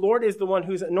now the Lord is the one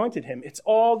who's anointed him. It's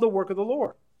all the work of the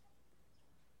Lord.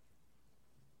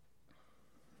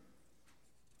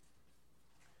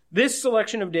 This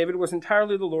selection of David was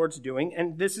entirely the Lord's doing,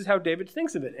 and this is how David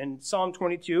thinks of it. In Psalm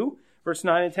 22, verse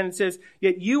 9 and 10, it says,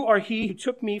 yet you are he who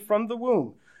took me from the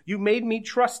womb. You made me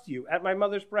trust you at my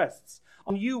mother's breasts.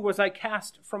 On you was I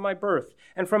cast from my birth,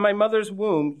 and from my mother's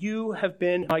womb you have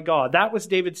been my God. That was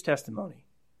David's testimony.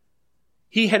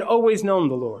 He had always known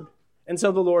the Lord, and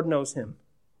so the Lord knows him.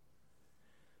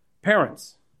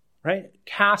 Parents, right?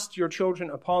 Cast your children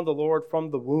upon the Lord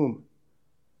from the womb.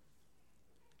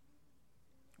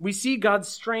 We see God's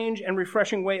strange and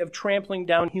refreshing way of trampling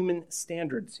down human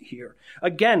standards here.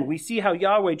 Again, we see how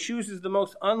Yahweh chooses the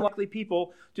most unlikely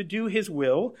people to do his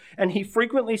will, and he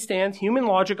frequently stands human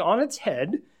logic on its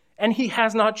head, and he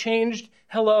has not changed.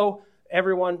 Hello,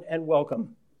 everyone, and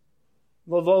welcome.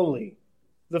 The lowly,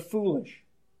 the foolish,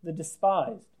 the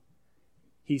despised.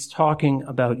 He's talking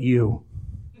about you.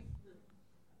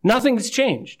 Nothing's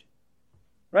changed,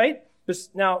 right?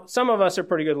 Now, some of us are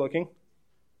pretty good looking.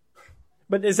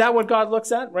 But is that what God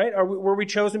looks at, right? Were we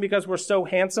chosen because we're so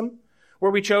handsome?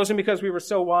 Were we chosen because we were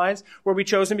so wise? Were we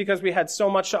chosen because we had so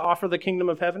much to offer the kingdom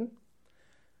of heaven?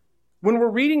 When we're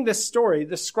reading this story,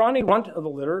 the scrawny runt of the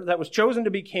litter that was chosen to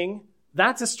be king,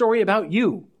 that's a story about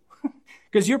you.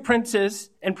 Because you're princes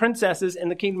and princesses in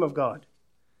the kingdom of God.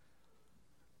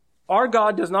 Our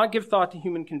God does not give thought to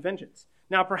human conventions.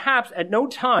 Now, perhaps at no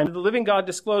time did the living God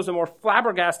disclose a more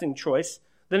flabbergasting choice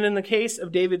than in the case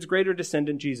of David's greater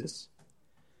descendant, Jesus.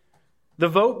 The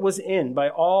vote was in by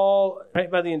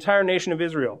the entire nation of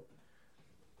Israel.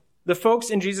 The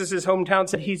folks in Jesus' hometown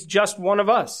said he's just one of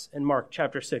us in Mark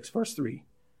chapter 6, verse 3.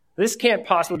 This can't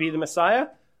possibly be the Messiah.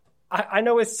 I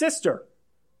know his sister,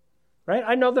 right?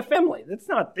 I know the family. That's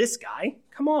not this guy.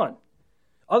 Come on.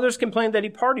 Others complained that he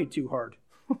partied too hard.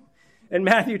 In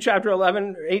Matthew chapter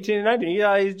 11, 18 and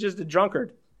 19, he's just a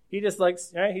drunkard. He just likes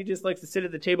to sit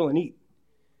at the table and eat.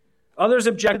 Others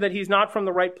objected that he's not from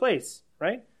the right place,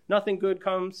 right? Nothing good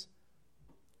comes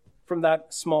from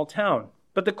that small town.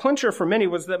 But the clincher for many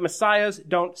was that messiahs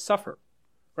don't suffer,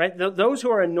 right? Those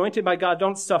who are anointed by God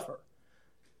don't suffer.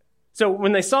 So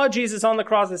when they saw Jesus on the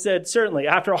cross, they said, certainly,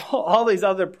 after all these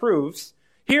other proofs,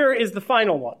 here is the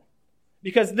final one.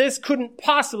 Because this couldn't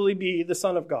possibly be the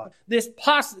Son of God. This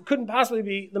couldn't possibly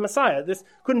be the Messiah. This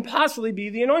couldn't possibly be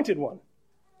the anointed one.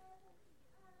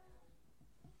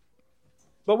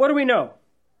 But what do we know?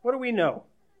 What do we know?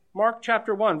 Mark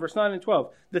chapter 1, verse 9 and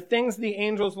 12. The things the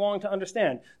angels long to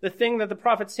understand. The thing that the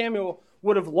prophet Samuel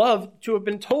would have loved to have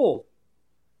been told.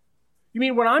 You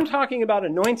mean when I'm talking about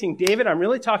anointing David, I'm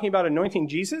really talking about anointing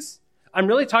Jesus? I'm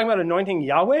really talking about anointing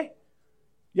Yahweh?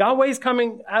 Yahweh's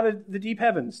coming out of the deep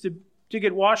heavens to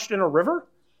get washed in a river?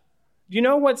 Do you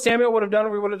know what Samuel would have done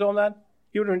if we would have told him that?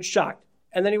 He would have been shocked.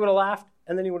 And then he would have laughed,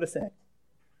 and then he would have sang.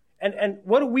 And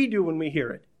what do we do when we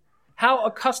hear it? How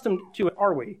accustomed to it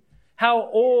are we? How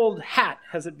old hat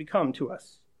has it become to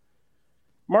us?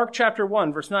 Mark chapter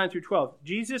 1, verse 9 through 12.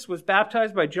 Jesus was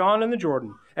baptized by John in the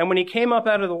Jordan, and when he came up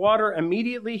out of the water,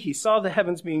 immediately he saw the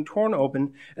heavens being torn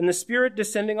open, and the Spirit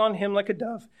descending on him like a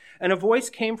dove. And a voice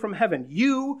came from heaven,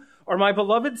 "You are my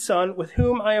beloved Son, with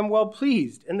whom I am well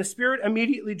pleased." And the Spirit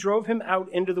immediately drove him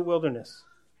out into the wilderness.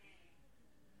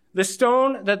 The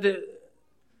stone that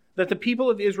the people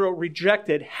of Israel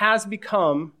rejected has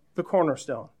become the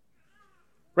cornerstone.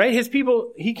 Right?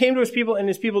 He came to his people and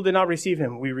his people did not receive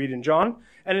him, we read in John.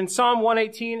 And in Psalm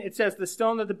 118, it says, the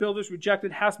stone that the builders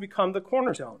rejected has become the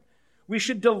cornerstone. We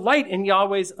should delight in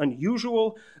Yahweh's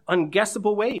unusual,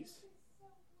 unguessable ways.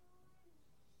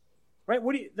 Right?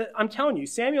 I'm telling you,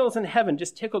 Samuel's in heaven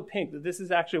just tickled pink that this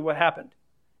is actually what happened.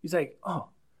 He's like, oh,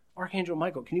 Archangel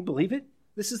Michael, can you believe it?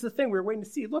 This is the thing we were waiting to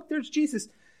see. Look, there's Jesus.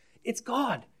 It's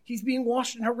God. He's being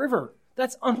washed in a river.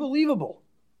 That's unbelievable.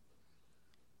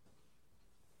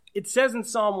 It says in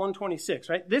Psalm 126,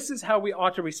 right? This is how we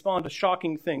ought to respond to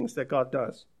shocking things that God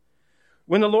does.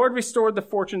 When the Lord restored the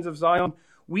fortunes of Zion,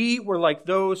 we were like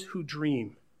those who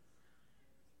dream.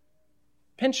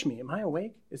 Pinch me. Am I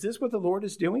awake? Is this what the Lord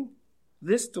is doing?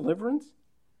 This deliverance?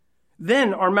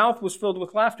 Then our mouth was filled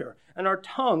with laughter, and our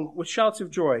tongue with shouts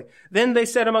of joy. Then they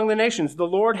said among the nations, the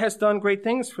Lord has done great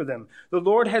things for them. The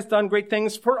Lord has done great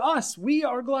things for us. We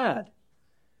are glad.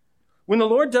 When the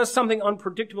Lord does something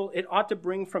unpredictable, it ought to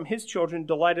bring from his children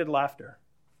delighted laughter.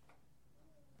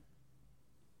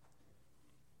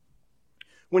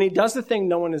 When he does the thing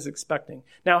no one is expecting.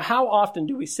 Now, how often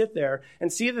do we sit there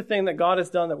and see the thing that God has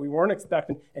done that we weren't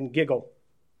expecting and giggle?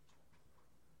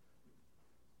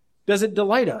 Does it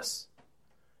delight us?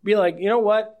 Be like, you know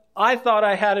what? I thought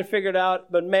I had it figured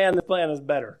out, but man, the plan is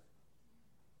better.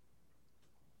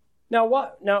 Now,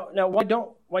 why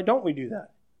don't we do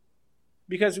that?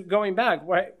 Because going back,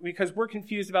 because we're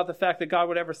confused about the fact that God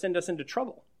would ever send us into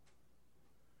trouble.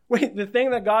 Wait, the thing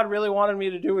that God really wanted me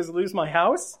to do was lose my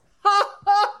house? Ha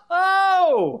ha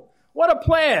ho! What a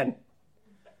plan!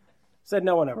 Said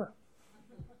no one ever.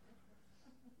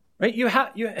 Right?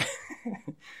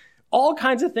 All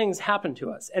kinds of things happen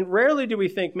to us, and rarely do we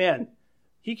think, man,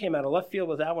 he came out of left field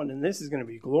with that one, and this is going to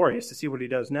be glorious to see what he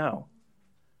does now.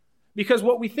 Because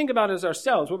what we think about is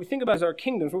ourselves, what we think about is our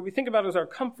kingdoms, what we think about is our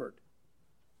comfort.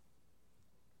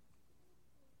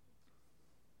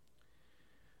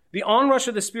 The onrush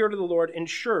of the Spirit of the Lord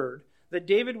ensured that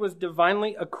David was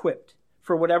divinely equipped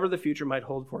for whatever the future might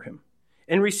hold for him.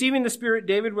 In receiving the Spirit,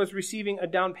 David was receiving a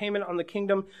down payment on the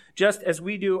kingdom, just as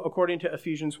we do according to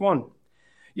Ephesians 1.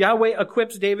 Yahweh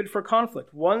equips David for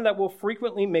conflict, one that will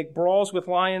frequently make brawls with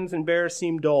lions and bears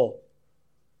seem dull.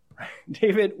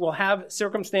 David will have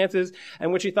circumstances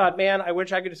in which he thought, man, I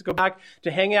wish I could just go back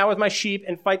to hanging out with my sheep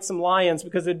and fight some lions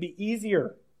because it'd be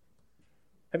easier.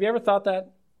 Have you ever thought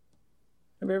that?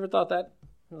 Have you ever thought that?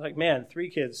 Like, man, three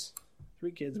kids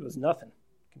was nothing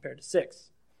compared to 6.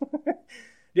 Do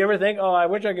you ever think, oh, I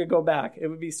wish I could go back. It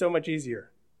would be so much easier.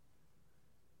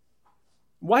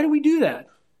 Why do we do that?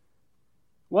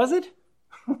 Was it?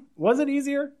 Was it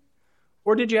easier?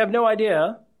 Or did you have no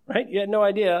idea, right? You had no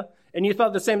idea, and you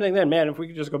thought the same thing then. Man, if we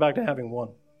could just go back to having one.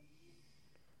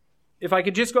 If I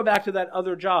could just go back to that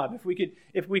other job, if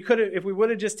we would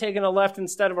have just taken a left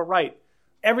instead of a right,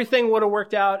 everything would have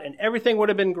worked out and everything would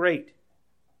have been great.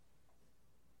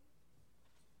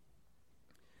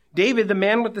 David, the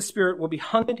man with the Spirit, will be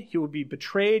hunted. He will be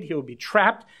betrayed. He will be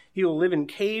trapped. He will live in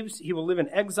caves. He will live in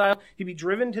exile. He'll be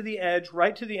driven to the edge,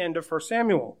 right to the end of 1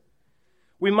 Samuel.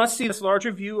 We must see this larger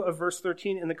view of verse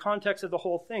 13 in the context of the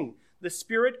whole thing. The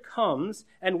Spirit comes,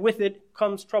 and with it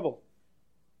comes trouble.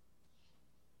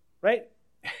 Right?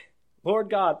 Lord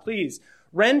God, please,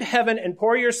 rend heaven and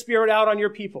pour your Spirit out on your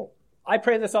people. I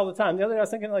pray this all the time. The other day I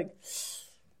was thinking,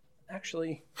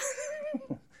 actually,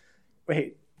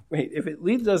 wait, if it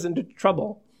leads us into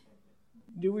trouble,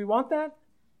 do we want that?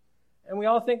 And we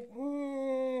all think,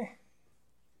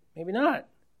 maybe not.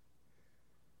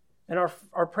 And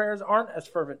our prayers aren't as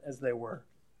fervent as they were.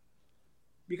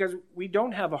 Because we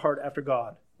don't have a heart after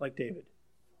God like David.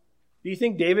 Do you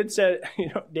think David said,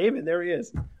 David, there he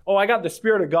is. Oh, I got the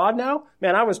Spirit of God now?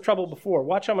 Man, I was troubled before.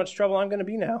 Watch how much trouble I'm going to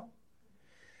be now.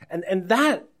 And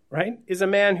that, right, is a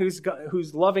man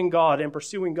who's loving God and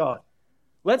pursuing God.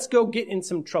 Let's go get in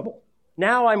some trouble.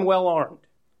 Now I'm well armed.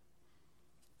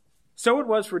 So it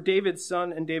was for David's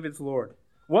son and David's Lord.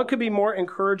 What could be more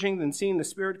encouraging than seeing the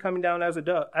Spirit coming down as a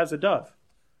dove?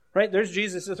 Right? There's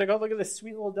Jesus. It's like, oh, look at this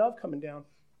sweet little dove coming down.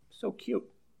 So cute.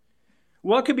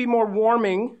 What could be more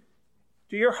warming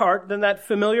to your heart than that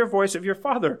familiar voice of your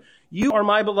Father? You are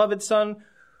my beloved Son.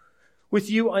 With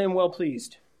you I am well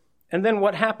pleased. And then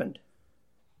what happened?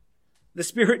 The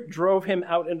Spirit drove him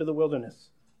out into the wilderness.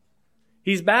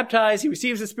 He's baptized. He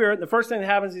receives the Spirit. The first thing that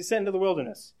happens, he's sent into the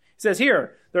wilderness. He says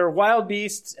here, there are wild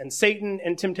beasts and Satan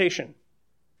and temptation.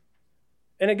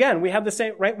 And again, we have the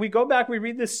same, right? We go back, we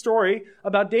read this story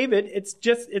about David. It's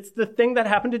the thing that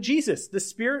happened to Jesus. The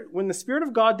Spirit, when the Spirit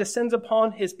of God descends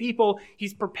upon his people,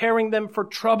 he's preparing them for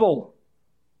trouble.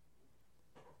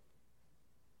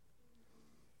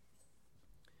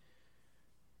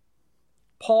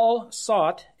 Paul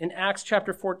sought in Acts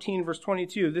chapter 14, verse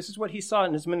 22, this is what he sought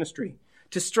in his ministry,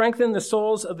 to strengthen the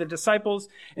souls of the disciples,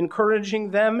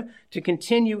 encouraging them to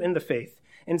continue in the faith,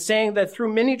 and saying that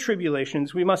through many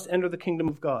tribulations we must enter the kingdom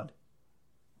of God.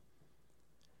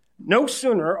 No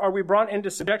sooner are we brought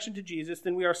into subjection to Jesus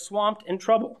than we are swamped in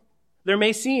trouble. There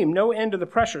may seem no end to the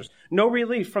pressures, no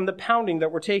relief from the pounding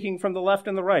that we're taking from the left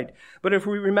and the right. But if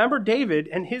we remember David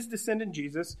and his descendant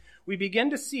Jesus, we begin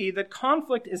to see that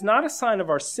conflict is not a sign of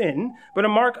our sin, but a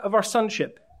mark of our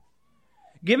sonship.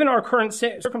 Given our current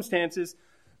circumstances,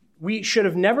 we should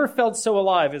have never felt so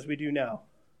alive as we do now.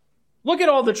 Look at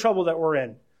all the trouble that we're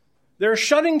in. They're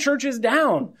shutting churches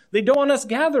down. They don't want us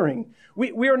gathering.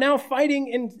 We are now fighting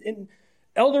in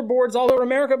elder boards all over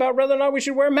America about whether or not we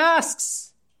should wear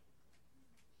masks.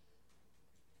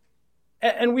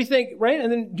 And we think, right?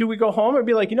 And then do we go home and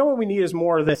be like, you know what we need is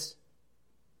more of this?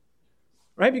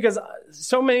 Right? Because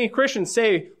so many Christians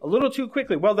say a little too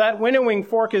quickly, well, that winnowing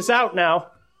fork is out now.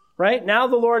 Right? Now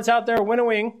the Lord's out there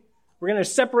winnowing. We're going to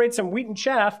separate some wheat and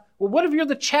chaff. Well, what if you're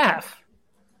the chaff?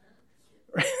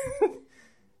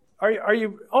 Are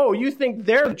you, oh, you think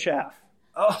they're the chaff.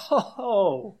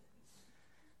 Oh,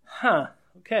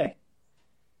 okay.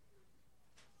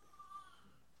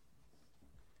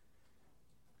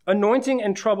 Anointing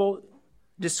and trouble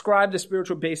describe the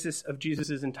spiritual basis of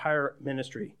Jesus' entire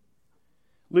ministry.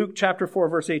 Luke chapter 4,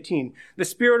 verse 18. The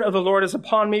Spirit of the Lord is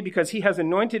upon me because he has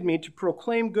anointed me to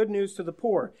proclaim good news to the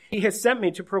poor. He has sent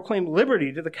me to proclaim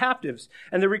liberty to the captives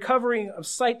and the recovering of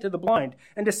sight to the blind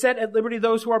and to set at liberty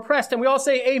those who are oppressed. And we all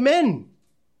say amen.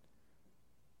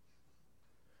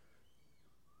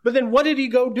 But then what did he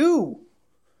go do?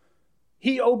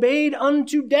 He obeyed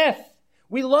unto death.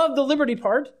 We love the liberty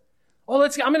part. Oh, I'm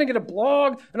going to get a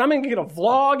blog and I'm going to get a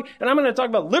vlog and I'm going to talk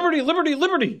about liberty, liberty,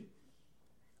 liberty.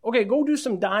 Okay, go do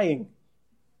some dying.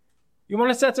 You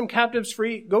want to set some captives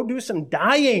free? Go do some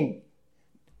dying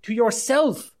to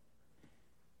yourself.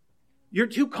 You're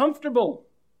too comfortable.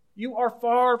 You are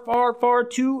far, far, far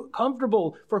too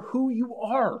comfortable for who you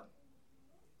are.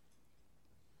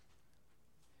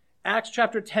 Acts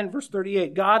chapter 10, verse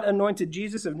 38. God anointed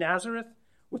Jesus of Nazareth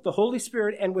with the Holy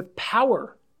Spirit and with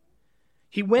power.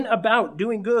 He went about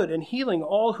doing good and healing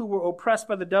all who were oppressed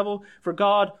by the devil, for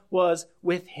God was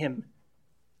with him.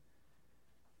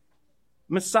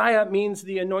 Messiah means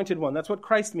the anointed one. That's what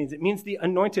Christ means. It means the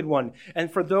anointed one.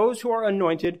 And for those who are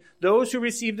anointed, those who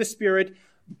receive the Spirit,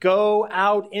 go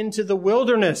out into the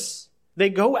wilderness. They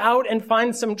go out and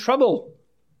find some trouble.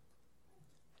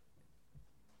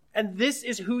 And this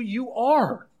is who you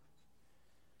are.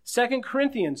 2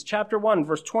 Corinthians chapter 1,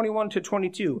 verse 21 to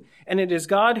 22. And it is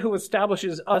God who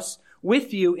establishes us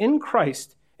with you in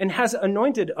Christ and has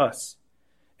anointed us,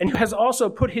 and who has also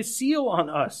put his seal on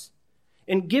us,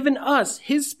 and given us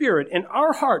his Spirit in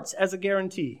our hearts as a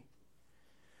guarantee.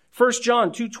 1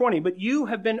 John 2:20, but you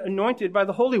have been anointed by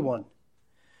the Holy One.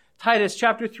 Titus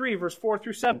chapter 3, verse 4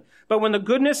 through 7. But when the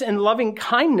goodness and loving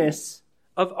kindness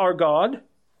of our God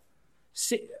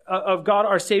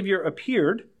our Savior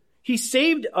appeared, he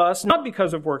saved us not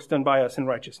because of works done by us in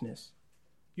righteousness.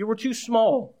 You were too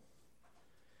small.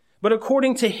 But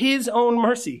according to his own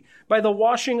mercy, by the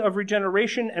washing of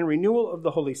regeneration and renewal of the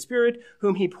Holy Spirit,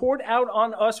 whom he poured out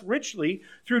on us richly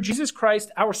through Jesus Christ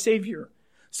our Savior,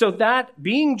 so that,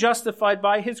 being justified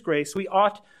by his grace,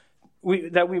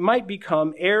 that we might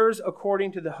become heirs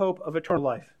according to the hope of eternal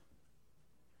life.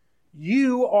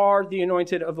 You are the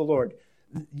anointed of the Lord.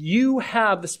 You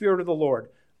have the Spirit of the Lord.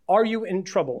 Are you in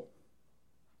trouble?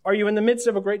 Are you in the midst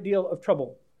of a great deal of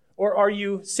trouble? Or are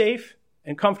you safe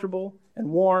and comfortable and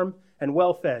warm and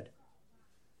well-fed?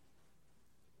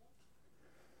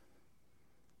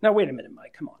 Now, wait a minute,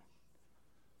 Mike, come on.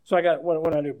 So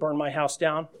what do I do? Burn my house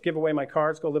down, give away my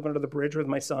cars, go live under the bridge with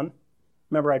my son?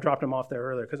 Remember, I dropped him off there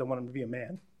earlier because I want him to be a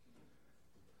man.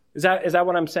 Is that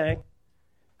what I'm saying?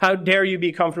 How dare you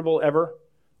be comfortable ever?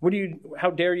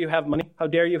 How dare you have money? How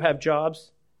dare you have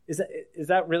jobs? Is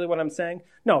that really what I'm saying?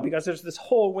 No, because there's this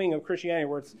whole wing of Christianity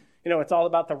where it's all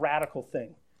about the radical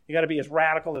thing. You got to be as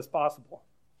radical as possible.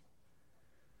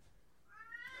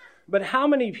 But how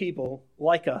many people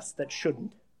like us that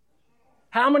shouldn't?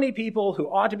 How many people who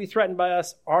ought to be threatened by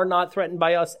us are not threatened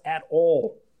by us at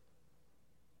all?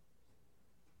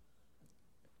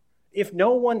 If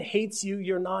no one hates you,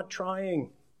 you're not trying.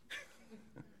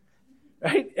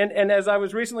 Right? And as I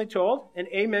was recently told, and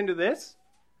amen to this,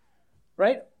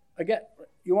 right? Again,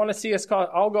 you want to see us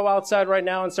I'll go outside right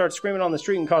now and start screaming on the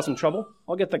street and cause some trouble.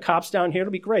 I'll get the cops down here.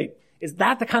 It'll be great. Is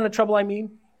that the kind of trouble I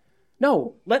mean?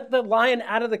 No. Let the lion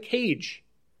out of the cage.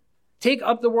 Take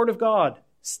up the word of God.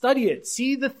 Study it.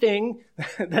 See the thing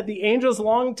that the angels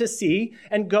long to see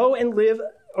and go and live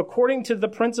according to the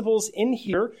principles in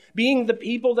here, being the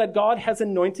people that God has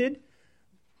anointed.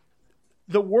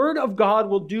 The word of God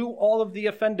will do all of the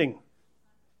offending.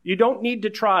 You don't need to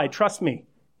try. Trust me.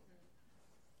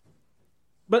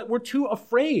 But we're too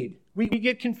afraid. We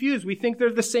get confused. We think they're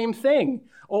the same thing.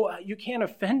 Oh, you can't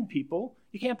offend people.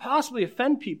 You can't possibly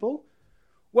offend people.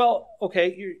 Well,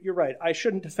 okay, you're right. I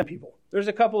shouldn't offend people. There's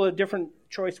a couple of different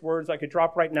choice words I could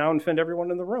drop right now and offend everyone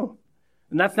in the room.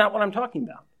 And that's not what I'm talking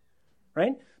about,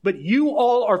 right? But you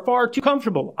all are far too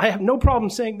comfortable. I have no problem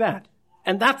saying that.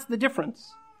 And that's the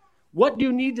difference. What do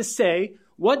you need to say?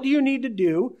 What do you need to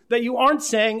do that you aren't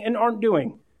saying and aren't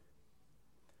doing?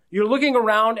 You're looking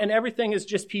around and everything is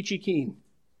just peachy keen.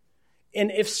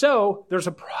 And if so, there's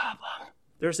a problem.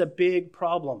 There's a big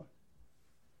problem.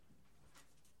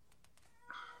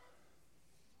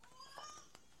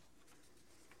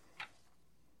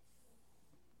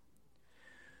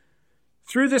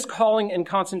 Through this calling and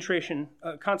consecration,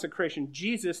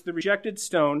 Jesus, the rejected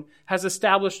stone, has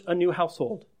established a new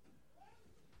household.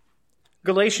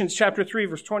 Galatians chapter 3,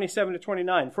 verse 27 to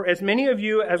 29. For as many of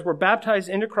you as were baptized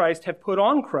into Christ have put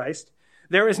on Christ.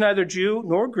 There is neither Jew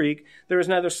nor Greek. There is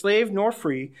neither slave nor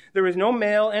free. There is no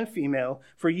male and female.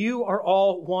 For you are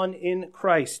all one in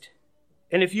Christ.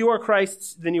 And if you are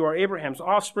Christ's, then you are Abraham's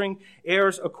offspring,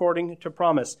 heirs according to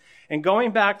promise. And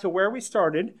going back to where we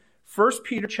started, 1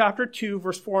 Peter chapter 2,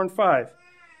 verse 4 and 5.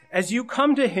 As you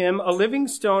come to him, a living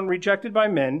stone rejected by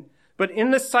men, but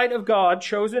in the sight of God,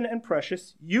 chosen and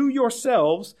precious, you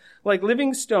yourselves, like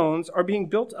living stones, are being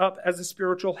built up as a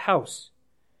spiritual house,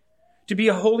 to be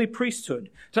a holy priesthood,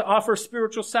 to offer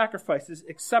spiritual sacrifices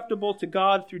acceptable to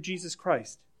God through Jesus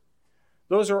Christ.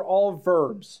 Those are all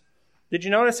verbs. Did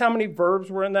you notice how many verbs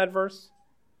were in that verse?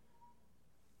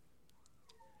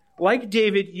 Like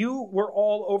David, you were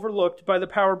all overlooked by the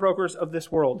power brokers of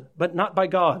this world, but not by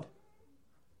God.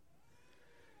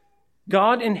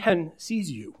 God in heaven sees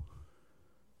you.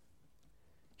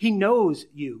 He knows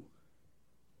you.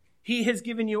 He has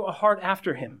given you a heart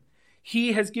after him.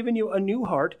 He has given you a new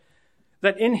heart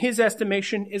that in his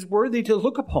estimation is worthy to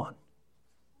look upon.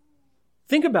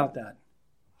 Think about that.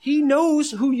 He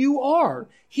knows who you are.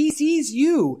 He sees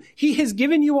you. He has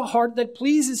given you a heart that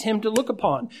pleases him to look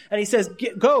upon. And he says,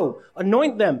 go,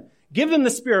 anoint them, give them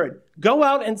the Spirit, go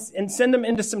out and send them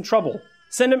into some trouble.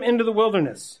 Send them into the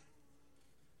wilderness.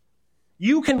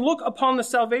 You can look upon the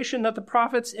salvation that the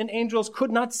prophets and angels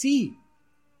could not see.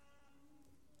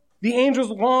 The angels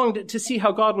longed to see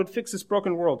how God would fix this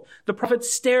broken world. The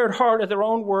prophets stared hard at their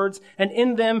own words and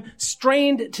in them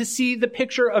strained to see the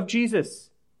picture of Jesus.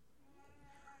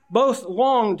 Both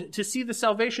longed to see the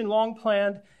salvation long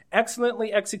planned,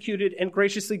 excellently executed, and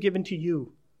graciously given to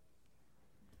you.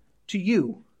 To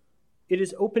you. It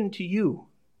is open to you.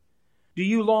 Do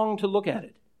you long to look at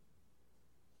it?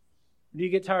 Do you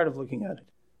get tired of looking at it?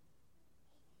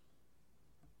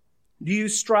 Do you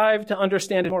strive to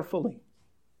understand it more fully?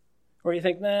 Or you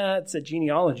think, nah, it's a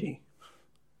genealogy.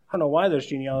 I don't know why there's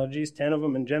genealogies, 10 of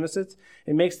them in Genesis.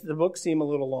 It makes the book seem a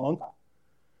little long.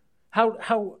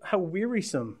 How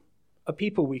wearisome a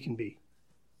people we can be.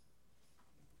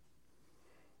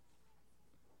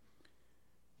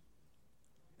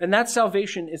 And that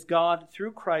salvation is God,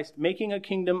 through Christ, making a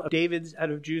kingdom of David's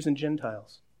out of Jews and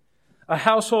Gentiles. A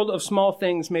household of small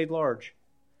things made large.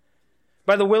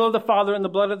 By the will of the Father and the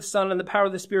blood of the Son and the power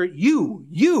of the Spirit,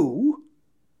 you,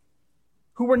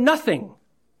 who were nothing,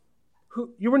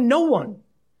 you were no one.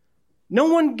 No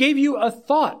one gave you a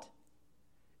thought.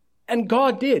 And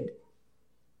God did.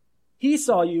 He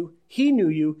saw you. He knew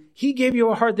you. He gave you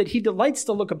a heart that he delights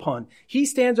to look upon. He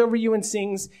stands over you and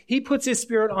sings. He puts his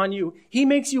Spirit on you. He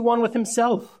makes you one with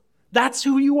himself. That's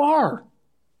who you are.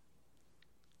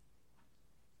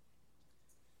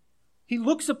 He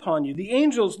looks upon you. The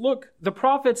angels look. The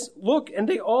prophets look, and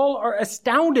they all are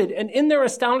astounded. And in their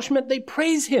astonishment, they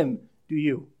praise him. Do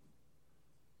you?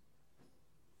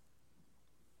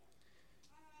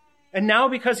 And now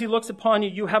because he looks upon you,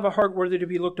 you have a heart worthy to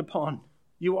be looked upon.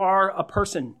 You are a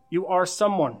person. You are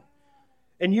someone.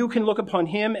 And you can look upon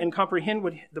him and comprehend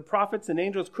what the prophets and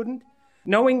angels couldn't.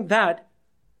 Knowing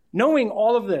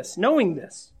all of this, knowing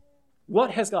this,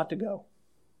 what has got to go?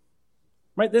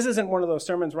 Right? This isn't one of those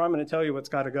sermons where I'm going to tell you what's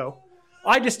got to go.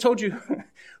 I just told you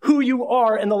who you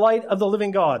are in the light of the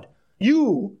living God.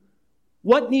 You,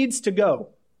 what needs to go?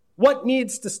 What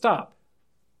needs to stop?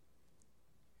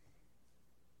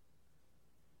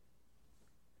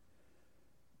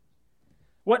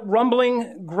 What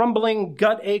rumbling, grumbling,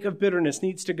 gut ache of bitterness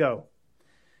needs to go?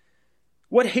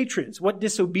 What hatreds, what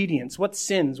disobedience, what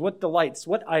sins, what delights,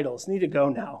 what idols need to go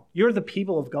now? You're the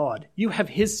people of God. You have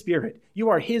his spirit. You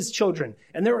are his children.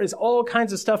 And there is all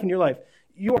kinds of stuff in your life.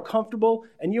 You are comfortable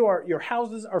and your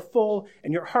houses are full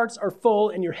and your hearts are full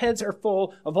and your heads are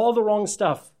full of all the wrong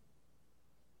stuff.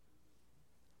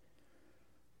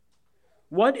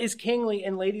 What is kingly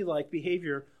and ladylike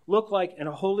behavior look like in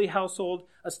a holy household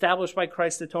established by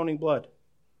Christ's atoning blood?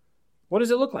 What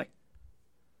does it look like?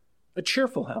 A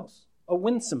cheerful house, a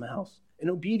winsome house, an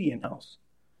obedient house.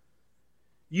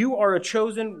 You are a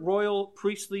chosen, royal,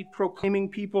 priestly, proclaiming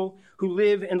people who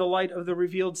live in the light of the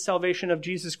revealed salvation of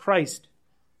Jesus Christ.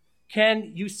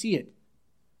 Can you see it?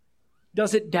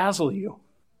 Does it dazzle you?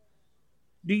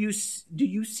 Do you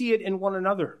see it in one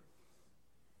another?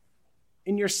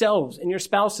 In yourselves, in your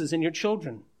spouses, in your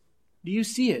children? Do you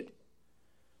see it?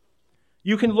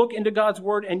 You can look into God's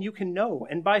word and you can know,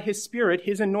 and by his spirit,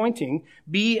 his anointing,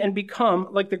 be and become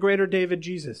like the greater David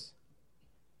Jesus.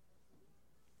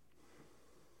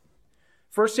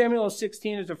 1 Samuel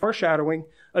 16 is a foreshadowing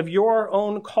of your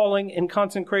own calling and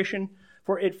consecration,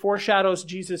 for it foreshadows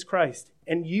Jesus Christ,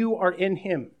 and you are in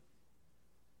him.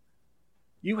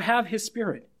 You have his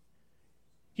spirit.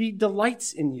 He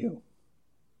delights in you.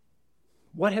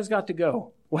 What has got to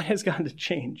go? What has got to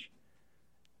change?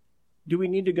 Do we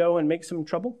need to go and make some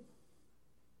trouble?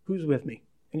 Who's with me?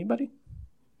 Anybody?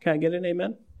 Can I get an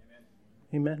amen?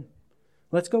 Amen.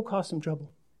 Let's go cause some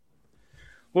trouble.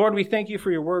 Lord, we thank you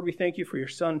for your word. We thank you for your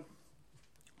Son,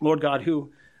 Lord God,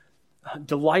 who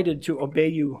delighted to obey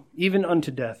you even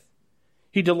unto death.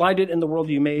 He delighted in the world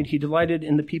you made. He delighted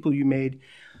in the people you made.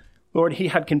 Lord, he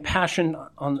had compassion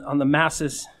on the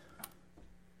masses.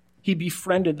 He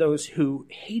befriended those who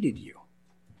hated you.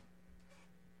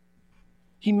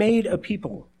 He made a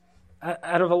people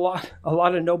out of a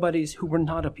lot of nobodies who were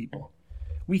not a people.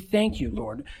 We thank you,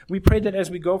 Lord. We pray that as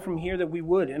we go from here, that we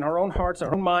would, in our own hearts,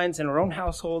 our own minds, and our own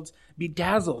households, be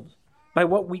dazzled by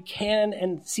what we can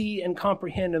and see and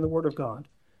comprehend in the Word of God.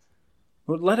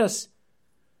 Lord, let us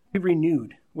be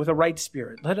renewed with a right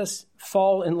spirit. Let us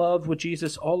fall in love with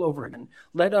Jesus all over again.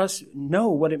 Let us know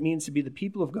what it means to be the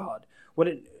people of God, what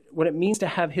it means to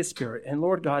have his spirit. And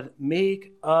Lord God,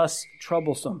 make us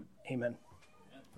troublesome. Amen.